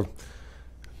where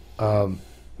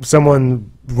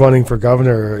someone running for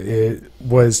governor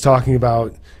was talking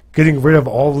about getting rid of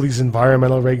all these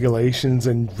environmental regulations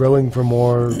and drilling for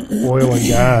more oil and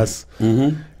gas.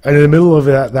 Mm-hmm. And in the middle of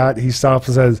that, he stops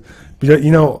and says,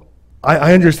 "You know,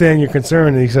 I understand your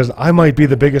concern." And he says, "I might be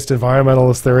the biggest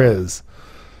environmentalist there is."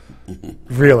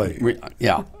 Really?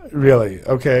 Yeah. Really?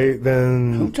 Okay,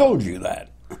 then. Who told you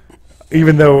that?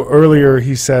 Even though earlier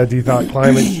he said he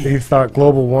thought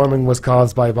global warming was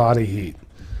caused by body heat.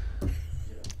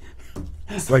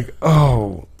 It's like,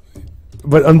 oh,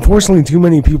 but unfortunately, too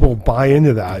many people buy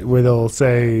into that, where they'll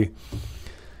say,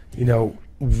 you know,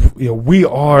 we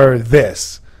are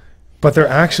this, but their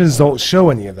actions don't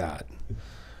show any of that.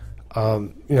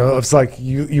 You know, it's like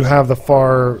you have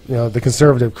the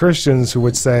conservative Christians who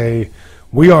would say,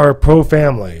 we are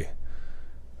pro-family.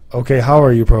 Okay, how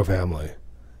are you pro-family?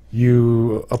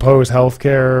 You oppose health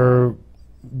care,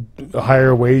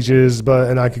 higher wages,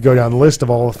 and I could go down the list of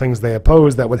all the things they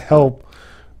oppose that would help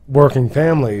working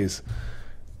families.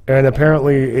 And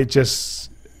apparently it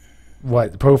just,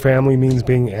 pro-family means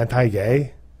being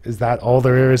anti-gay? Is that all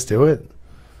there is to it?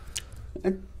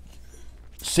 It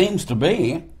seems to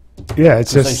be. Yeah,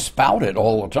 it's They just, spout it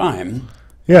all the time.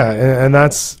 yeah, and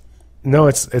that's, no,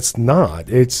 it's not.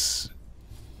 That's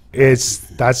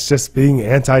just being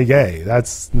anti-gay.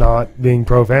 That's not being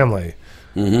pro-family.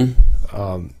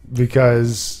 Mm-hmm.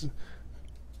 Because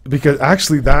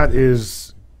actually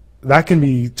that can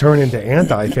be turned into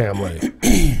anti-family.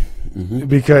 Mm-hmm.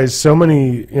 Because so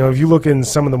many, if you look in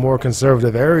some of the more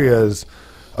conservative areas,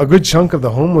 a good chunk of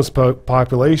the homeless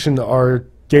population are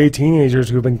gay teenagers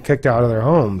who've been kicked out of their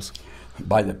homes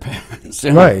By the parents.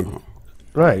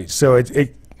 Right. So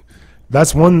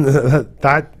that's one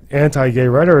that anti-gay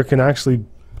rhetoric can actually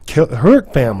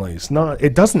hurt families.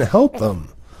 It doesn't help them.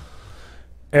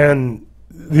 And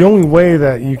the only way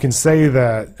that you can say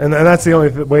that, and that's the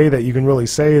only way that you can really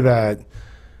say that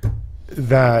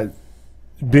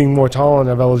being more tolerant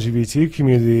of LGBT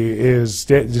community is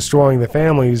destroying the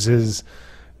families it's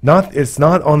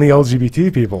not on the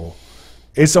LGBT people.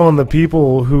 It's on the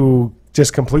people who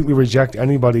just completely reject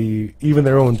anybody, even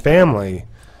their own family,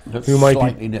 That's who might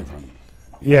slightly different.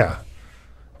 Yeah.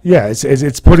 It's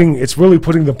really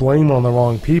putting the blame on the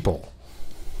wrong people.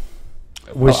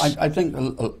 Which, Well, I think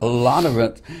a lot of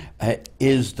it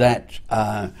is that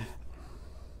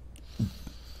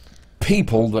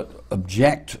people that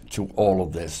object to all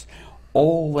of this,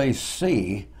 all they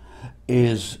see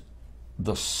is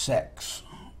the sex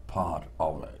part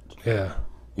of it. yeah.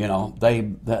 You know, they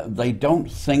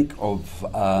don't think of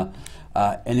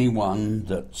anyone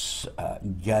that's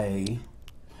gay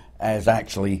as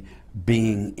actually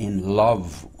being in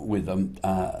love with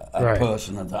a Right.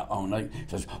 person of their own. They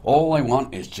says all they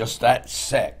want is just that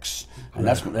sex, and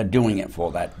that's what they're doing it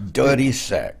for, that dirty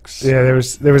sex. Yeah, there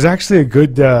was actually a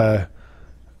good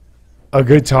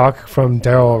talk from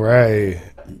Daryl Ray,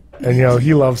 and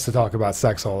he loves to talk about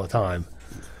sex all the time.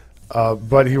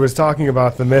 But he was talking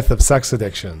about the myth of sex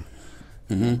addiction,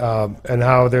 and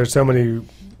how there's so many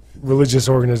religious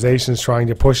organizations trying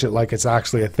to push it like it's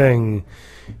actually a thing,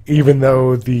 even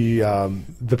though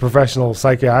the Professional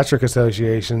Psychiatric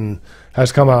Association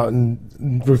has come out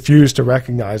and refused to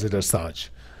recognize it as such.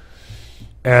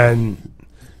 And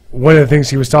one of the things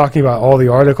he was talking about, all the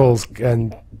articles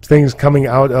and things coming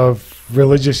out of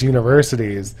religious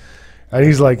universities, and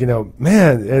he's like,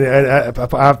 man,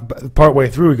 and partway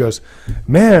through he goes,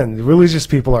 man, religious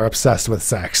people are obsessed with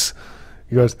sex.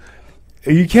 He goes,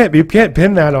 you can't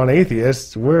pin that on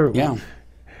atheists. Yeah.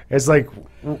 It's like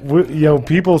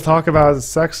people talk about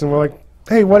sex and we're like,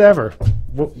 hey, whatever,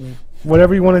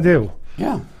 whatever you want to do.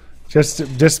 Yeah.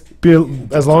 Just be,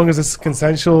 as long as it's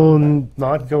consensual and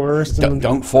not coerced. And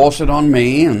Don't force it on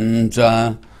me, and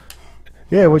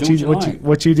yeah, what do you what you like.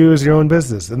 what you do is your own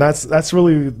business, and that's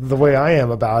really the way I am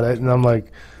about it. And I'm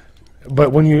like,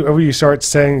 but whenever you start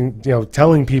saying,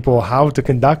 telling people how to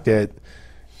conduct it,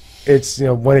 it's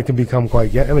when it can become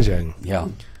quite damaging. Yeah,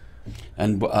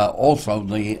 and also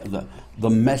the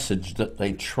message that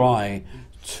they try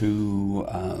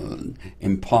to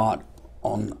impart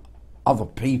on other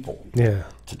people. Yeah.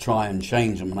 To try and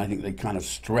change them, and I think they kind of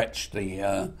stretch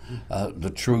the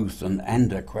truth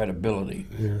and their credibility.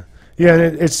 Yeah. Yeah,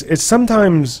 and it's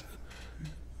sometimes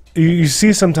you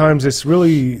see sometimes it's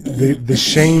really the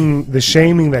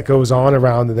shaming that goes on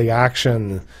around the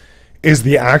action is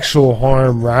the actual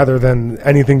harm rather than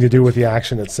anything to do with the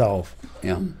action itself.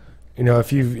 Yeah.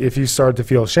 If you start to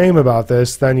feel shame about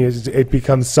this, then it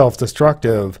becomes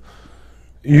self-destructive.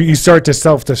 You start to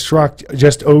self-destruct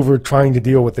just over trying to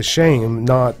deal with the shame,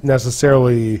 not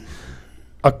necessarily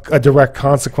a direct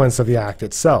consequence of the act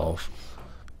itself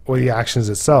or the actions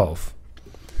itself.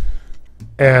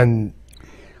 And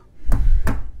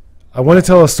I want to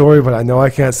tell a story, but I know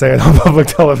I can't say it on public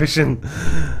television.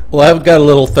 Well, I've got a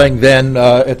little thing then.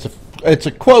 It's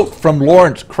a quote from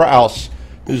Lawrence Krauss,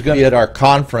 who's going to be at our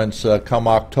conference come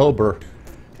October.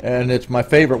 And it's my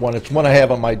favorite one. It's one I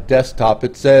have on my desktop.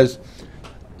 It says,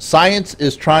 "Science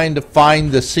is trying to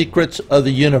find the secrets of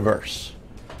the universe.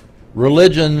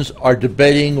 Religions are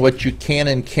debating what you can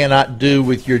and cannot do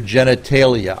with your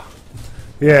genitalia."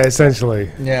 Yeah, essentially.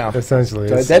 Yeah. Essentially.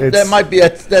 So that might be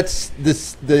that's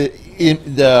the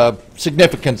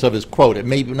significance of his quote. It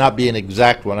may not be an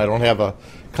exact one. I don't have a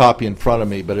copy in front of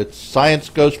me, but it's science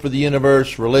goes for the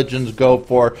universe, religions go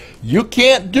for you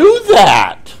can't do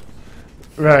that.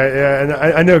 Right, yeah, and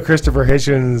I know Christopher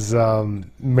Hitchens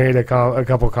made a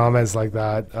couple comments like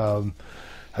that.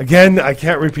 Again, I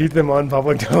can't repeat them on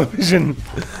public television,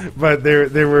 but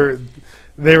they were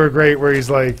great. Where he's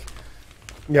like,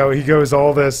 he goes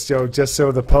all this, just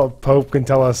so the Pope can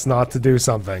tell us not to do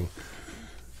something.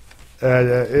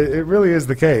 It really is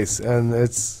the case, and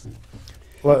it's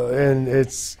so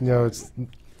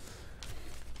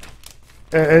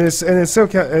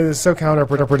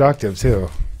counterproductive too.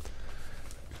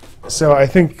 So I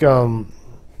think,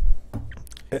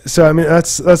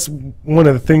 that's one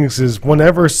of the things is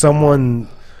whenever someone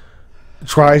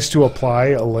tries to apply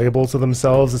a label to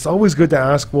themselves, it's always good to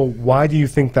ask, well, why do you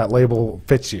think that label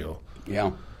fits you?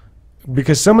 Yeah.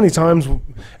 Because so many times,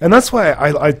 and that's why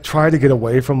I try to get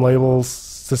away from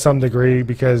labels to some degree,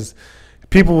 because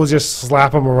people will just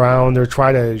slap them around or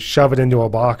try to shove it into a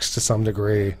box to some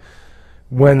degree.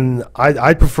 When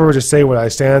I prefer to say what I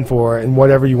stand for, and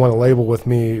whatever you want to label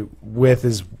me with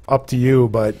is up to you.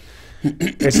 But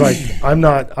it's like I'm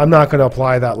not going to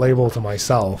apply that label to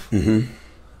myself. Mm-hmm.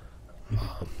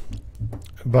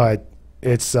 But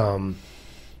it's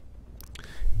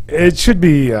it should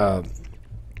be. Well,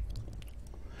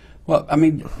 I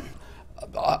mean,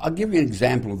 I'll give you an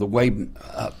example of the way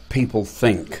people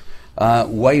think.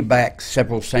 Way back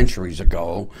several centuries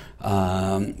ago,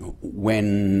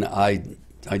 when I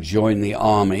joined the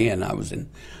Army, and I was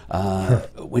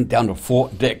went down to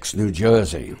Fort Dix, New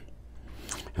Jersey.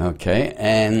 Okay,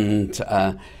 and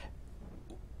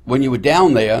when you were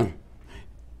down there,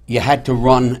 you had to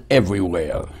run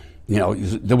everywhere.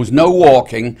 There was no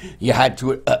walking. You had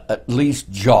to at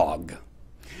least jog.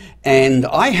 And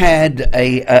I had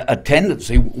a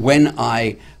tendency when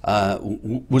I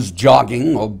was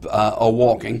jogging or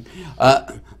walking,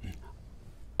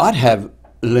 I'd have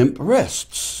limp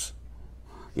wrists,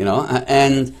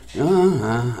 and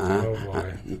Oh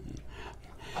boy.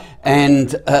 and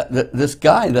this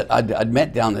guy that I'd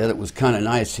met down there that was kind of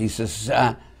nice. He says,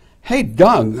 "Hey,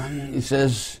 Doug," he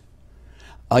says,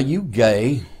 "are you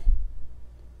gay?"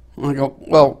 I go,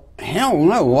 "Well, hell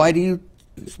no. Why do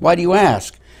you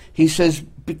ask?" He says,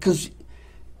 "Because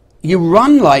you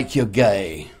run like you're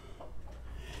gay."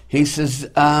 He says,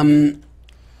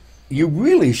 "You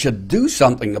really should do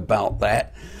something about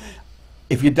that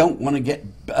if you don't want to get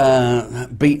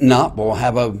beaten up or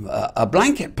have a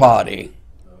blanket party."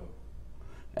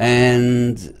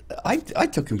 And I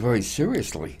took him very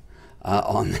seriously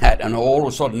on that. And all of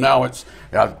a sudden now it's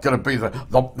going to be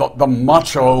the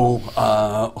macho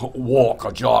walk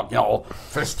or jog,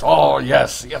 fist, oh,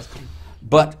 yes.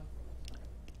 But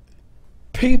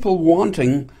people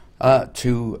wanting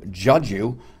to judge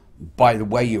you by the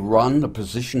way you run, the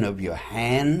position of your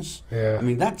hands. Yeah. I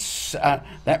mean,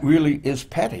 that really is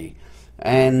petty.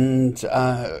 And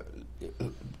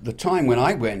the time when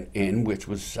I went in, which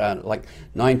was like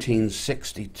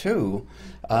 1962,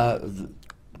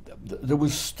 there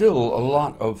was still a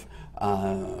lot of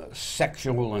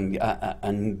sexual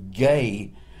and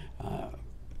gay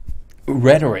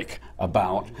rhetoric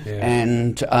about,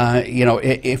 and you know,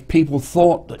 if people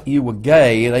thought that you were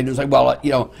gay, they'd say, well,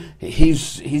 you know,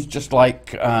 he's just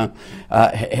like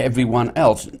everyone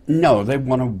else. No, they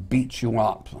want to beat you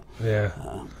up. Yeah.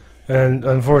 And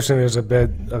unfortunately, there's a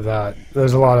bit of that.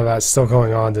 There's a lot of that still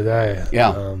going on today.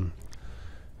 Yeah.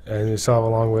 And we still have a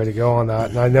long way to go on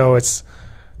that. And I know it's,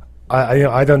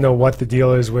 I don't know what the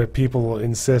deal is where people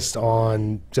insist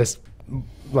on just,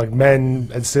 like,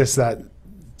 men insist that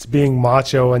it's being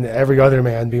macho and every other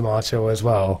man be macho as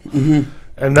well. Mm-hmm.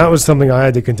 And that was something I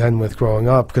had to contend with growing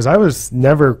up because I was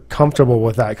never comfortable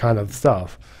with that kind of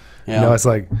stuff. Yeah. You know, it's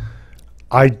like,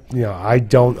 I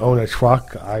don't own a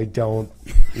truck. I don't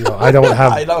have.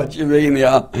 I know what you mean.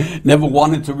 Yeah, never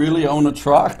wanted to really own a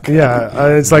truck. Yeah,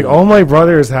 it's like all my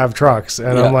brothers have trucks,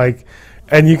 and I'm like,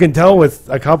 and you can tell with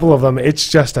a couple of them, it's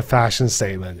just a fashion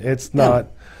statement. It's not.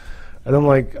 And I'm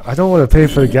like, I don't want to pay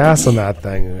for the gas on that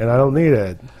thing, and I don't need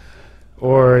it.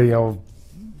 Or, you know,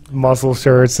 muscle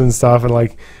shirts and stuff, and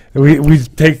like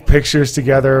we'd take pictures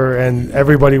together, and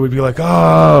everybody would be like,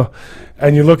 oh.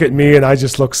 And you look at me, and I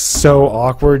just look so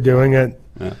awkward doing it.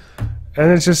 Yeah.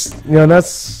 And it's just, you know,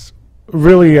 that's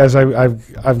really, as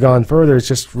I've gone further, it's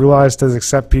just realized to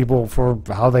accept people for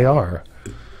how they are.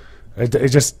 It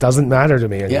just doesn't matter to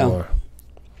me anymore. Yeah.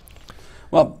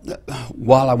 Well,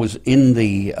 while I was in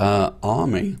the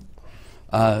Army,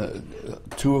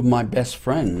 two of my best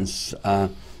friends,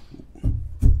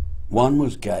 one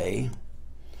was gay,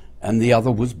 and the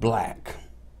other was black.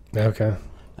 Okay.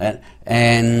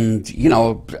 And you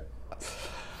know,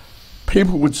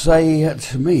 people would say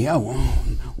to me, "Oh,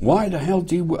 why the hell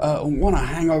do you want to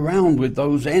hang around with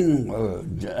those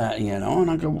N-words?" You know,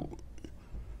 and I go,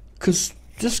 "'Cause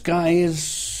this guy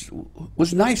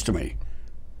was nice to me."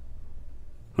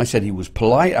 I said he was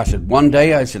polite. I said one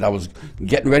day, I said I was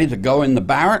getting ready to go in the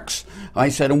barracks. I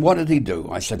said, and what did he do?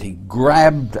 I said he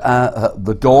grabbed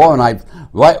the door, and I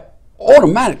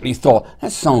automatically thought,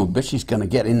 that son of a bitch, he's going to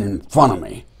get in front of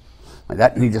me. Like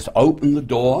that, and he just opened the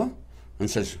door and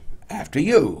says, after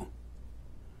you,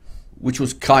 which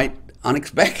was quite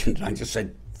unexpected. I just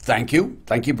said, thank you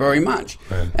very much.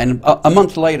 Right. And a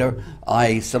month later,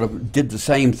 I sort of did the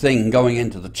same thing going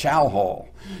into the chow hall.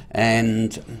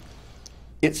 And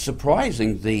it's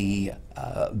surprising the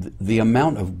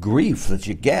amount of grief that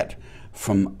you get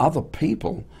from other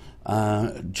people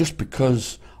just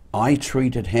because I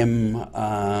treated him,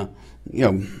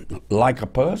 you know, like a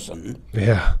person.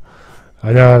 Yeah,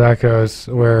 I know how that goes.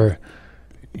 Where,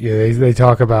 yeah, they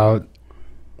talk about,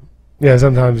 yeah,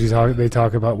 sometimes they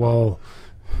talk about. Well,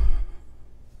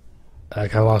 I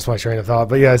kind of lost my train of thought,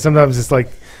 but yeah, sometimes it's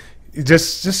like,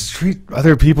 just treat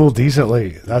other people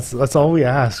decently. That's all we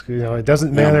ask. You know, it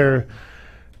doesn't matter.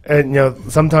 And you know,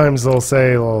 sometimes they'll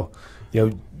say, well, you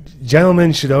know,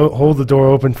 gentlemen should hold the door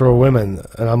open for women,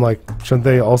 and I'm like, shouldn't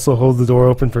they also hold the door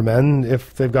open for men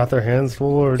if they've got their hands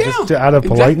full, or just out of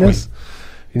politeness? Exactly.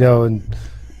 You know, and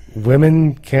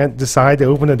women can't decide to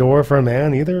open a door for a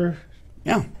man either.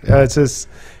 Yeah, it's just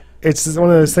one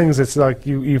of those things. It's like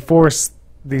you force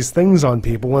these things on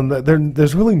people, and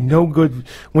there's really no good.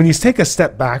 When you take a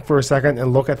step back for a second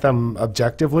and look at them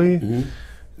objectively,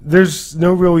 there's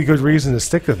no really good reason to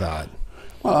stick to that.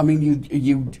 Well, I mean,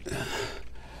 you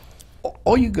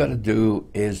all you got to do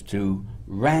is do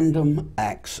random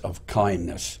acts of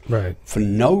kindness, right, for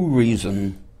no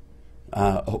reason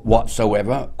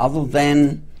whatsoever, other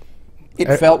than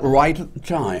it felt right at the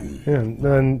time. Yeah,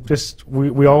 and just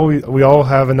we all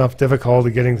have enough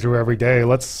difficulty getting through every day.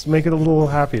 Let's make it a little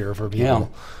happier for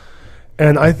people. Yeah.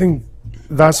 And I think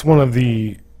that's one of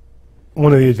the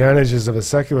advantages of a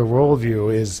secular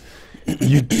worldview is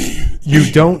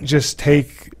you don't just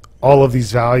take all of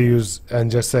these values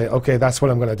and just say, okay, that's what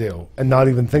I'm going to do, and not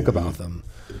even think about them.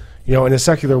 You know, in a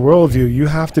secular worldview, you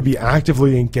have to be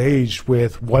actively engaged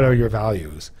with what are your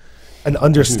values, and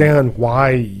understand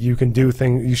why you can do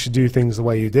things. You should do things the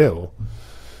way you do,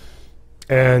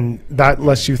 and that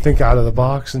lets you think out of the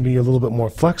box and be a little bit more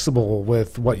flexible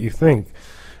with what you think.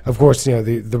 Of course, you know,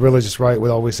 the religious right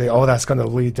would always say, "Oh, that's going to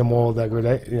lead to moral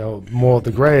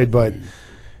degrade," but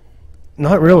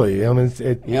not really. I mean,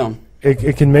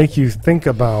 it can make you think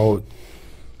about,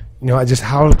 you know, just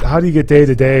how do you get day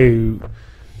to day,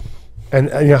 and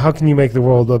you know, how can you make the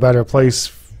world a better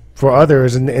place for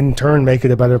others, and in turn make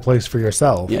it a better place for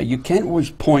yourself. Yeah, you can't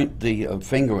always point the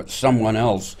finger at someone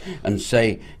else and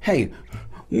say, hey,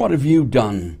 what have you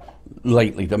done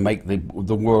lately to make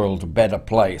the world a better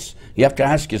place? You have to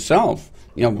ask yourself,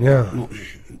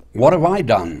 what have I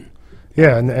done?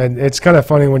 Yeah, and it's kind of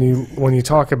funny when you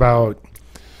talk about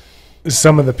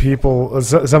some of the people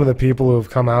who have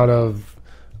come out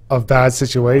of bad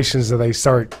situations, that they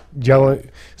start yelling.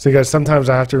 So because sometimes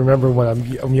I have to remember when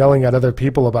I'm yelling at other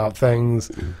people about things,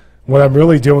 what I'm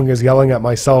really doing is yelling at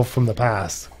myself from the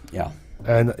past. Yeah.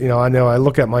 And I know I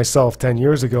look at myself 10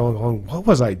 years ago and going, what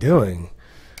was I doing?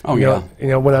 Oh,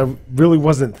 when I really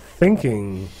wasn't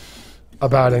thinking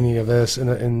about any of this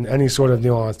in any sort of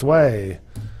nuanced way.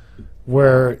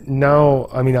 Where now,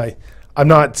 I mean, I'm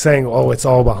not saying, oh, it's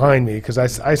all behind me, because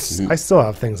I still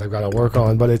have things I've got to work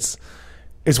on, but it's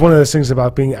one of those things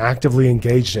about being actively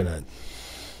engaged in it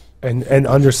and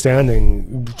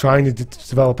understanding, trying to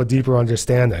develop a deeper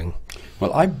understanding.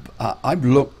 Well, I've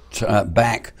looked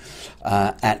back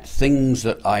at things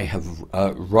that I have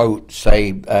wrote,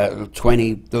 say,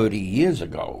 20, 30 years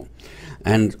ago,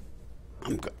 and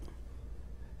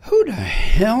who the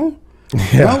hell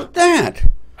wrote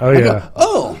that? Oh, yeah.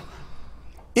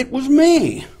 It was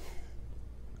me.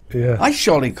 Yeah. I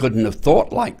surely couldn't have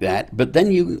thought like that, but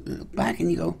then you look back and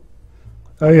you go,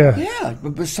 oh, yeah. yeah.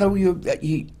 But so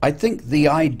I think the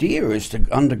idea is to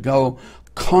undergo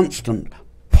constant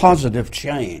positive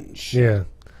change. Yeah.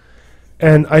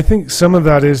 And I think some of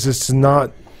that is it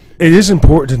is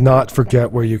important to not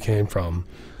forget where you came from.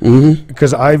 Mm-hmm.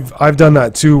 Because I've done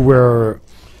that too, where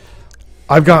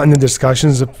I've gotten in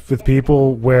discussions with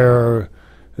people where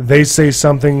they say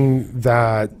something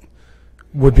that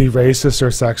would be racist or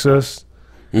sexist,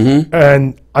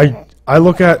 and I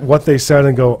look at what they said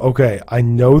and go, okay, I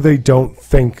know they don't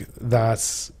think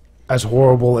that's as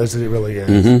horrible as it really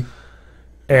is,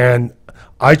 and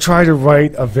I try to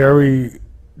write a very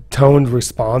toned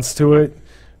response to it,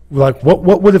 like what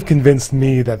would have convinced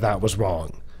me that was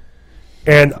wrong.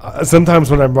 And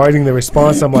sometimes when I'm writing the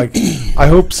response, I'm like, I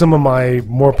hope some of my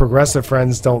more progressive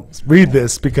friends don't read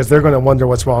this, because they're going to wonder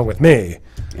what's wrong with me.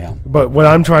 Yeah. But what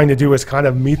I'm trying to do is kind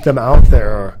of meet them out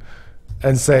there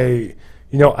and say,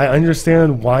 I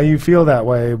understand why you feel that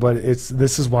way, but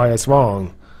this is why it's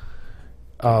wrong.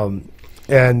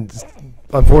 And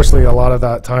unfortunately, a lot of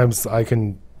that times I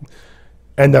can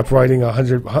end up writing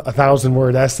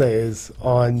 1,000-word essays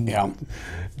on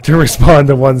to respond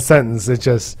to one sentence. It's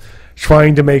just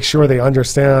trying to make sure they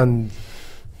understand,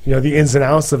 the ins and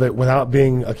outs of it without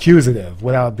being accusative,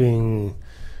 without being,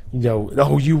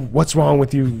 what's wrong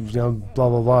with you, blah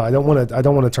blah blah. I don't want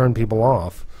to turn people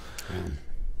off,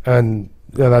 and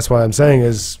that's what I'm saying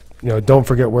is, don't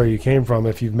forget where you came from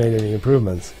if you've made any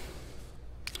improvements.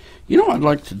 What I'd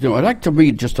like to do? I'd like to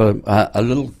read just a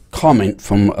little comment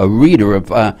from a reader of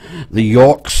the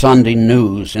York Sunday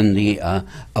News in the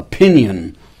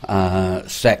opinion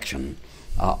section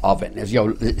of it.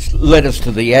 It's letters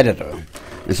to the editor.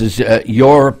 This is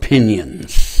your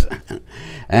opinions.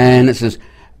 And it says,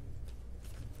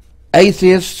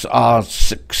 atheists are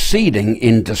succeeding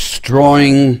in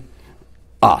destroying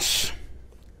us.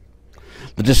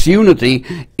 The disunity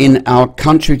in our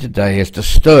country today is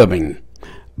disturbing.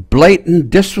 Blatant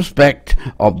disrespect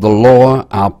of the law,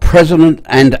 our president,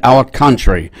 and our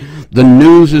country. The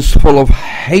news is full of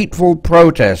hateful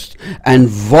protests and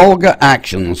vulgar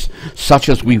actions such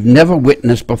as we've never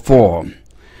witnessed before.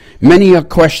 Many are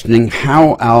questioning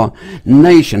how our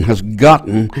nation has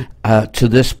gotten to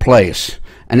this place,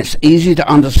 and it's easy to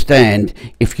understand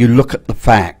if you look at the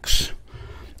facts.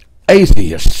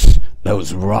 Atheists,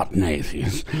 those rotten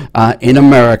atheists, in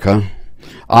America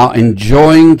are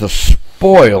enjoying the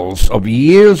spoils of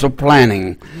years of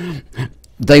planning.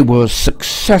 They were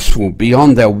successful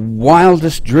beyond their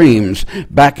wildest dreams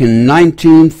back in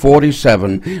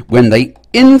 1947 when they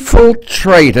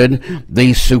infiltrated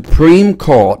the Supreme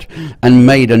Court and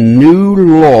made a new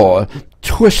law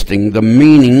twisting the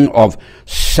meaning of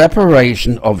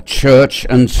separation of church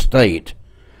and state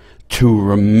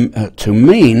to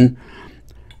mean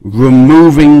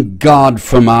removing God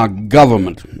from our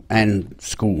government and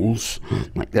schools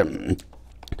like that.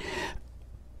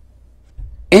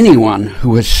 Anyone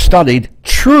who has studied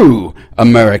true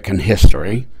American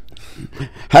history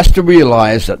has to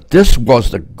realize that this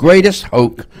was the greatest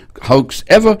hoax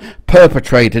ever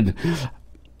perpetrated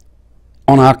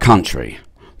on our country.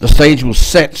 The stage was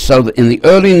set so that in the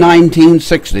early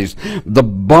 1960s, the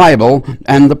Bible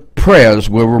and the prayers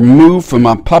were removed from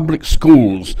our public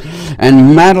schools,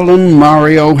 and Madalyn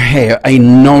Murray O'Hair, a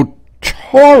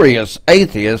notorious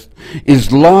atheist,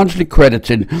 is largely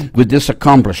credited with this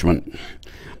accomplishment.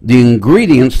 The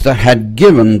ingredients that had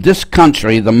given this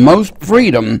country the most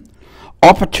freedom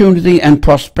opportunity and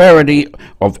prosperity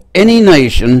of any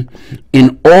nation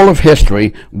in all of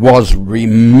history was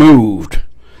removed.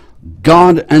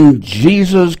 God and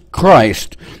Jesus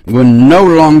Christ were no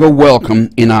longer welcome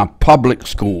in our public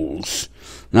schools.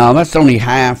 Now, that's only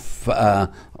half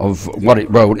of what it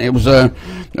wrote. It was a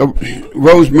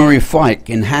Rosemary Fike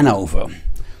in Hanover.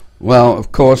 Well,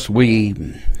 of course, we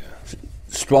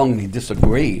strongly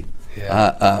disagree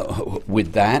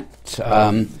with that.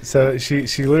 So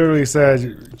she literally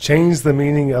said, change the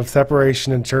meaning of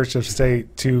separation in church of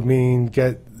state to mean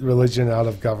get religion out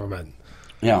of government.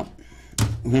 Yeah.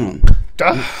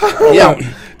 Yeah.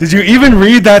 Did you even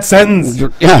read that sentence?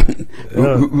 Yeah.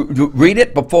 Read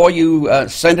it before you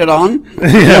send it on.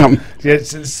 Yeah.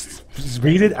 Just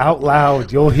read it out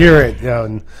loud. You'll hear it.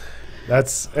 And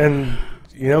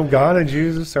God and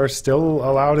Jesus are still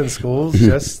allowed in schools.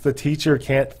 Just the teacher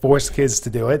can't force kids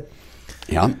to do it.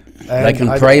 Yeah. They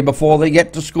can pray before they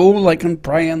get to school. They can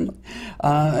pray in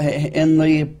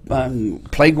the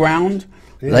playground.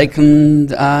 Yeah.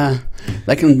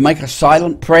 They can make a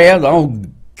silent prayer. Oh,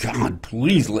 God,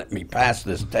 please let me pass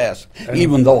this test,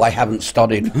 even though I haven't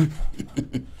studied.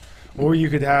 Or you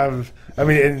could have,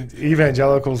 and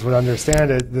evangelicals would understand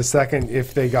it the second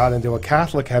if they got into a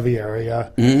Catholic-heavy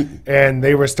area and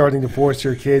they were starting to force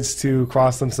your kids to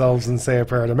cross themselves and say a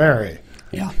prayer to Mary.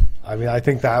 Yeah. I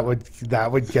think that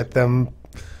would get them,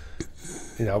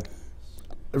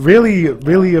 really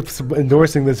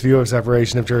endorsing this view of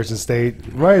separation of church and state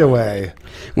right away.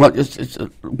 Well, it's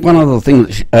one other thing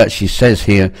that she says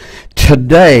here.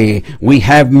 Today, we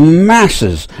have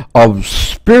masses of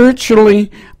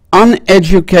spiritually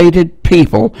uneducated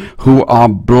people who are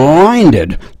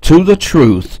blinded to the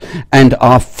truth and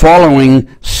are following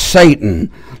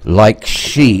Satan like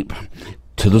sheep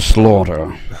to the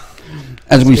slaughter.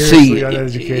 As we see,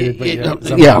 uneducated, but yet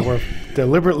somehow we're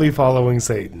deliberately following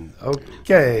Satan.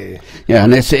 Okay. Yeah,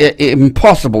 and it's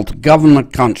impossible to govern a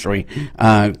country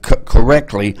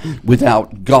correctly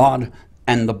without God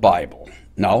and the Bible.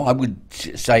 No, I would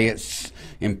say it's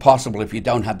impossible if you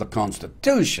don't have the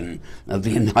Constitution of the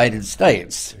United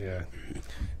States. Yeah.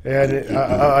 And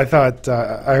I thought,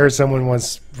 I heard someone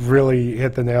once really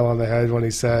hit the nail on the head when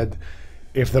he said,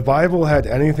 if the Bible had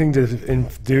anything to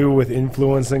do with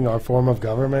influencing our form of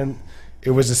government,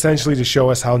 it was essentially to show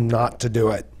us how not to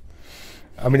do it.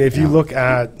 If you look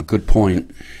at... A good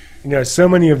point. So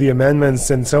many of the amendments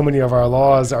and so many of our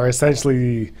laws are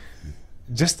essentially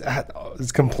just at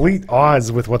complete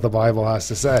odds with what the Bible has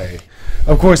to say.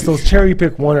 Of course, they'll cherry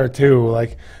pick one or two,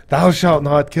 like, thou shalt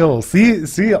not kill. See,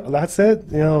 that's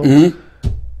it.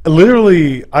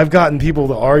 Literally, I've gotten people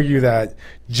to argue that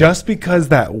just because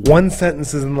that one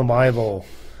sentence is in the Bible,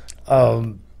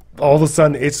 all of a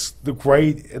sudden it's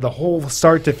the whole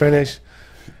start to finish,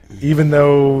 even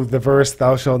though the verse,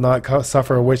 thou shalt not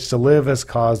suffer a witch to live, has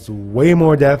caused way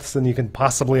more deaths than you can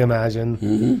possibly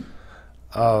imagine.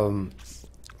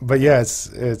 But yeah,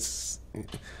 it's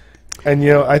and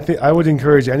I would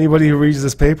encourage anybody who reads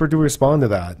this paper to respond to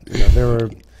that.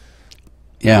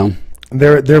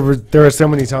 There are so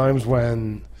many times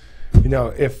when,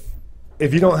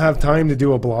 if you don't have time to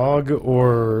do a blog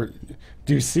or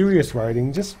do serious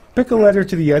writing, just pick a letter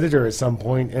to the editor at some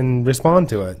point and respond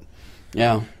to it.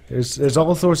 Yeah. There's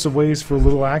all sorts of ways for a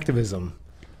little activism.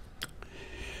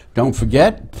 Don't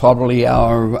forget, probably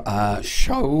our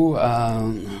show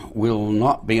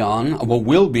will be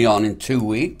on in 2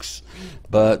 weeks,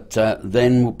 but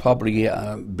then we'll probably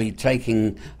be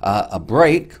taking a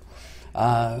break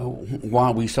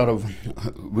while we sort of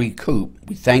recoup.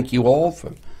 We thank you all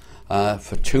for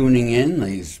tuning in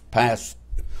these past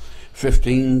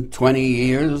 15, 20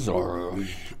 years, or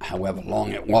however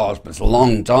long it was, but it's a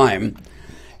long time.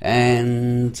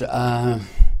 And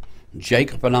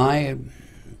Jacob and I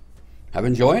have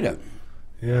enjoyed it.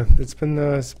 Yeah, it's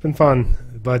been fun,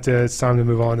 but it's time to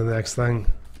move on to the next thing.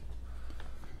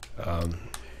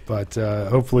 But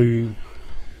hopefully,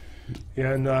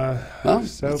 yeah, and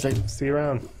so see you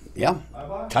around. Yeah.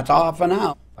 Ta-ta for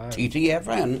now. Bye.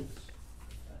 TTFN.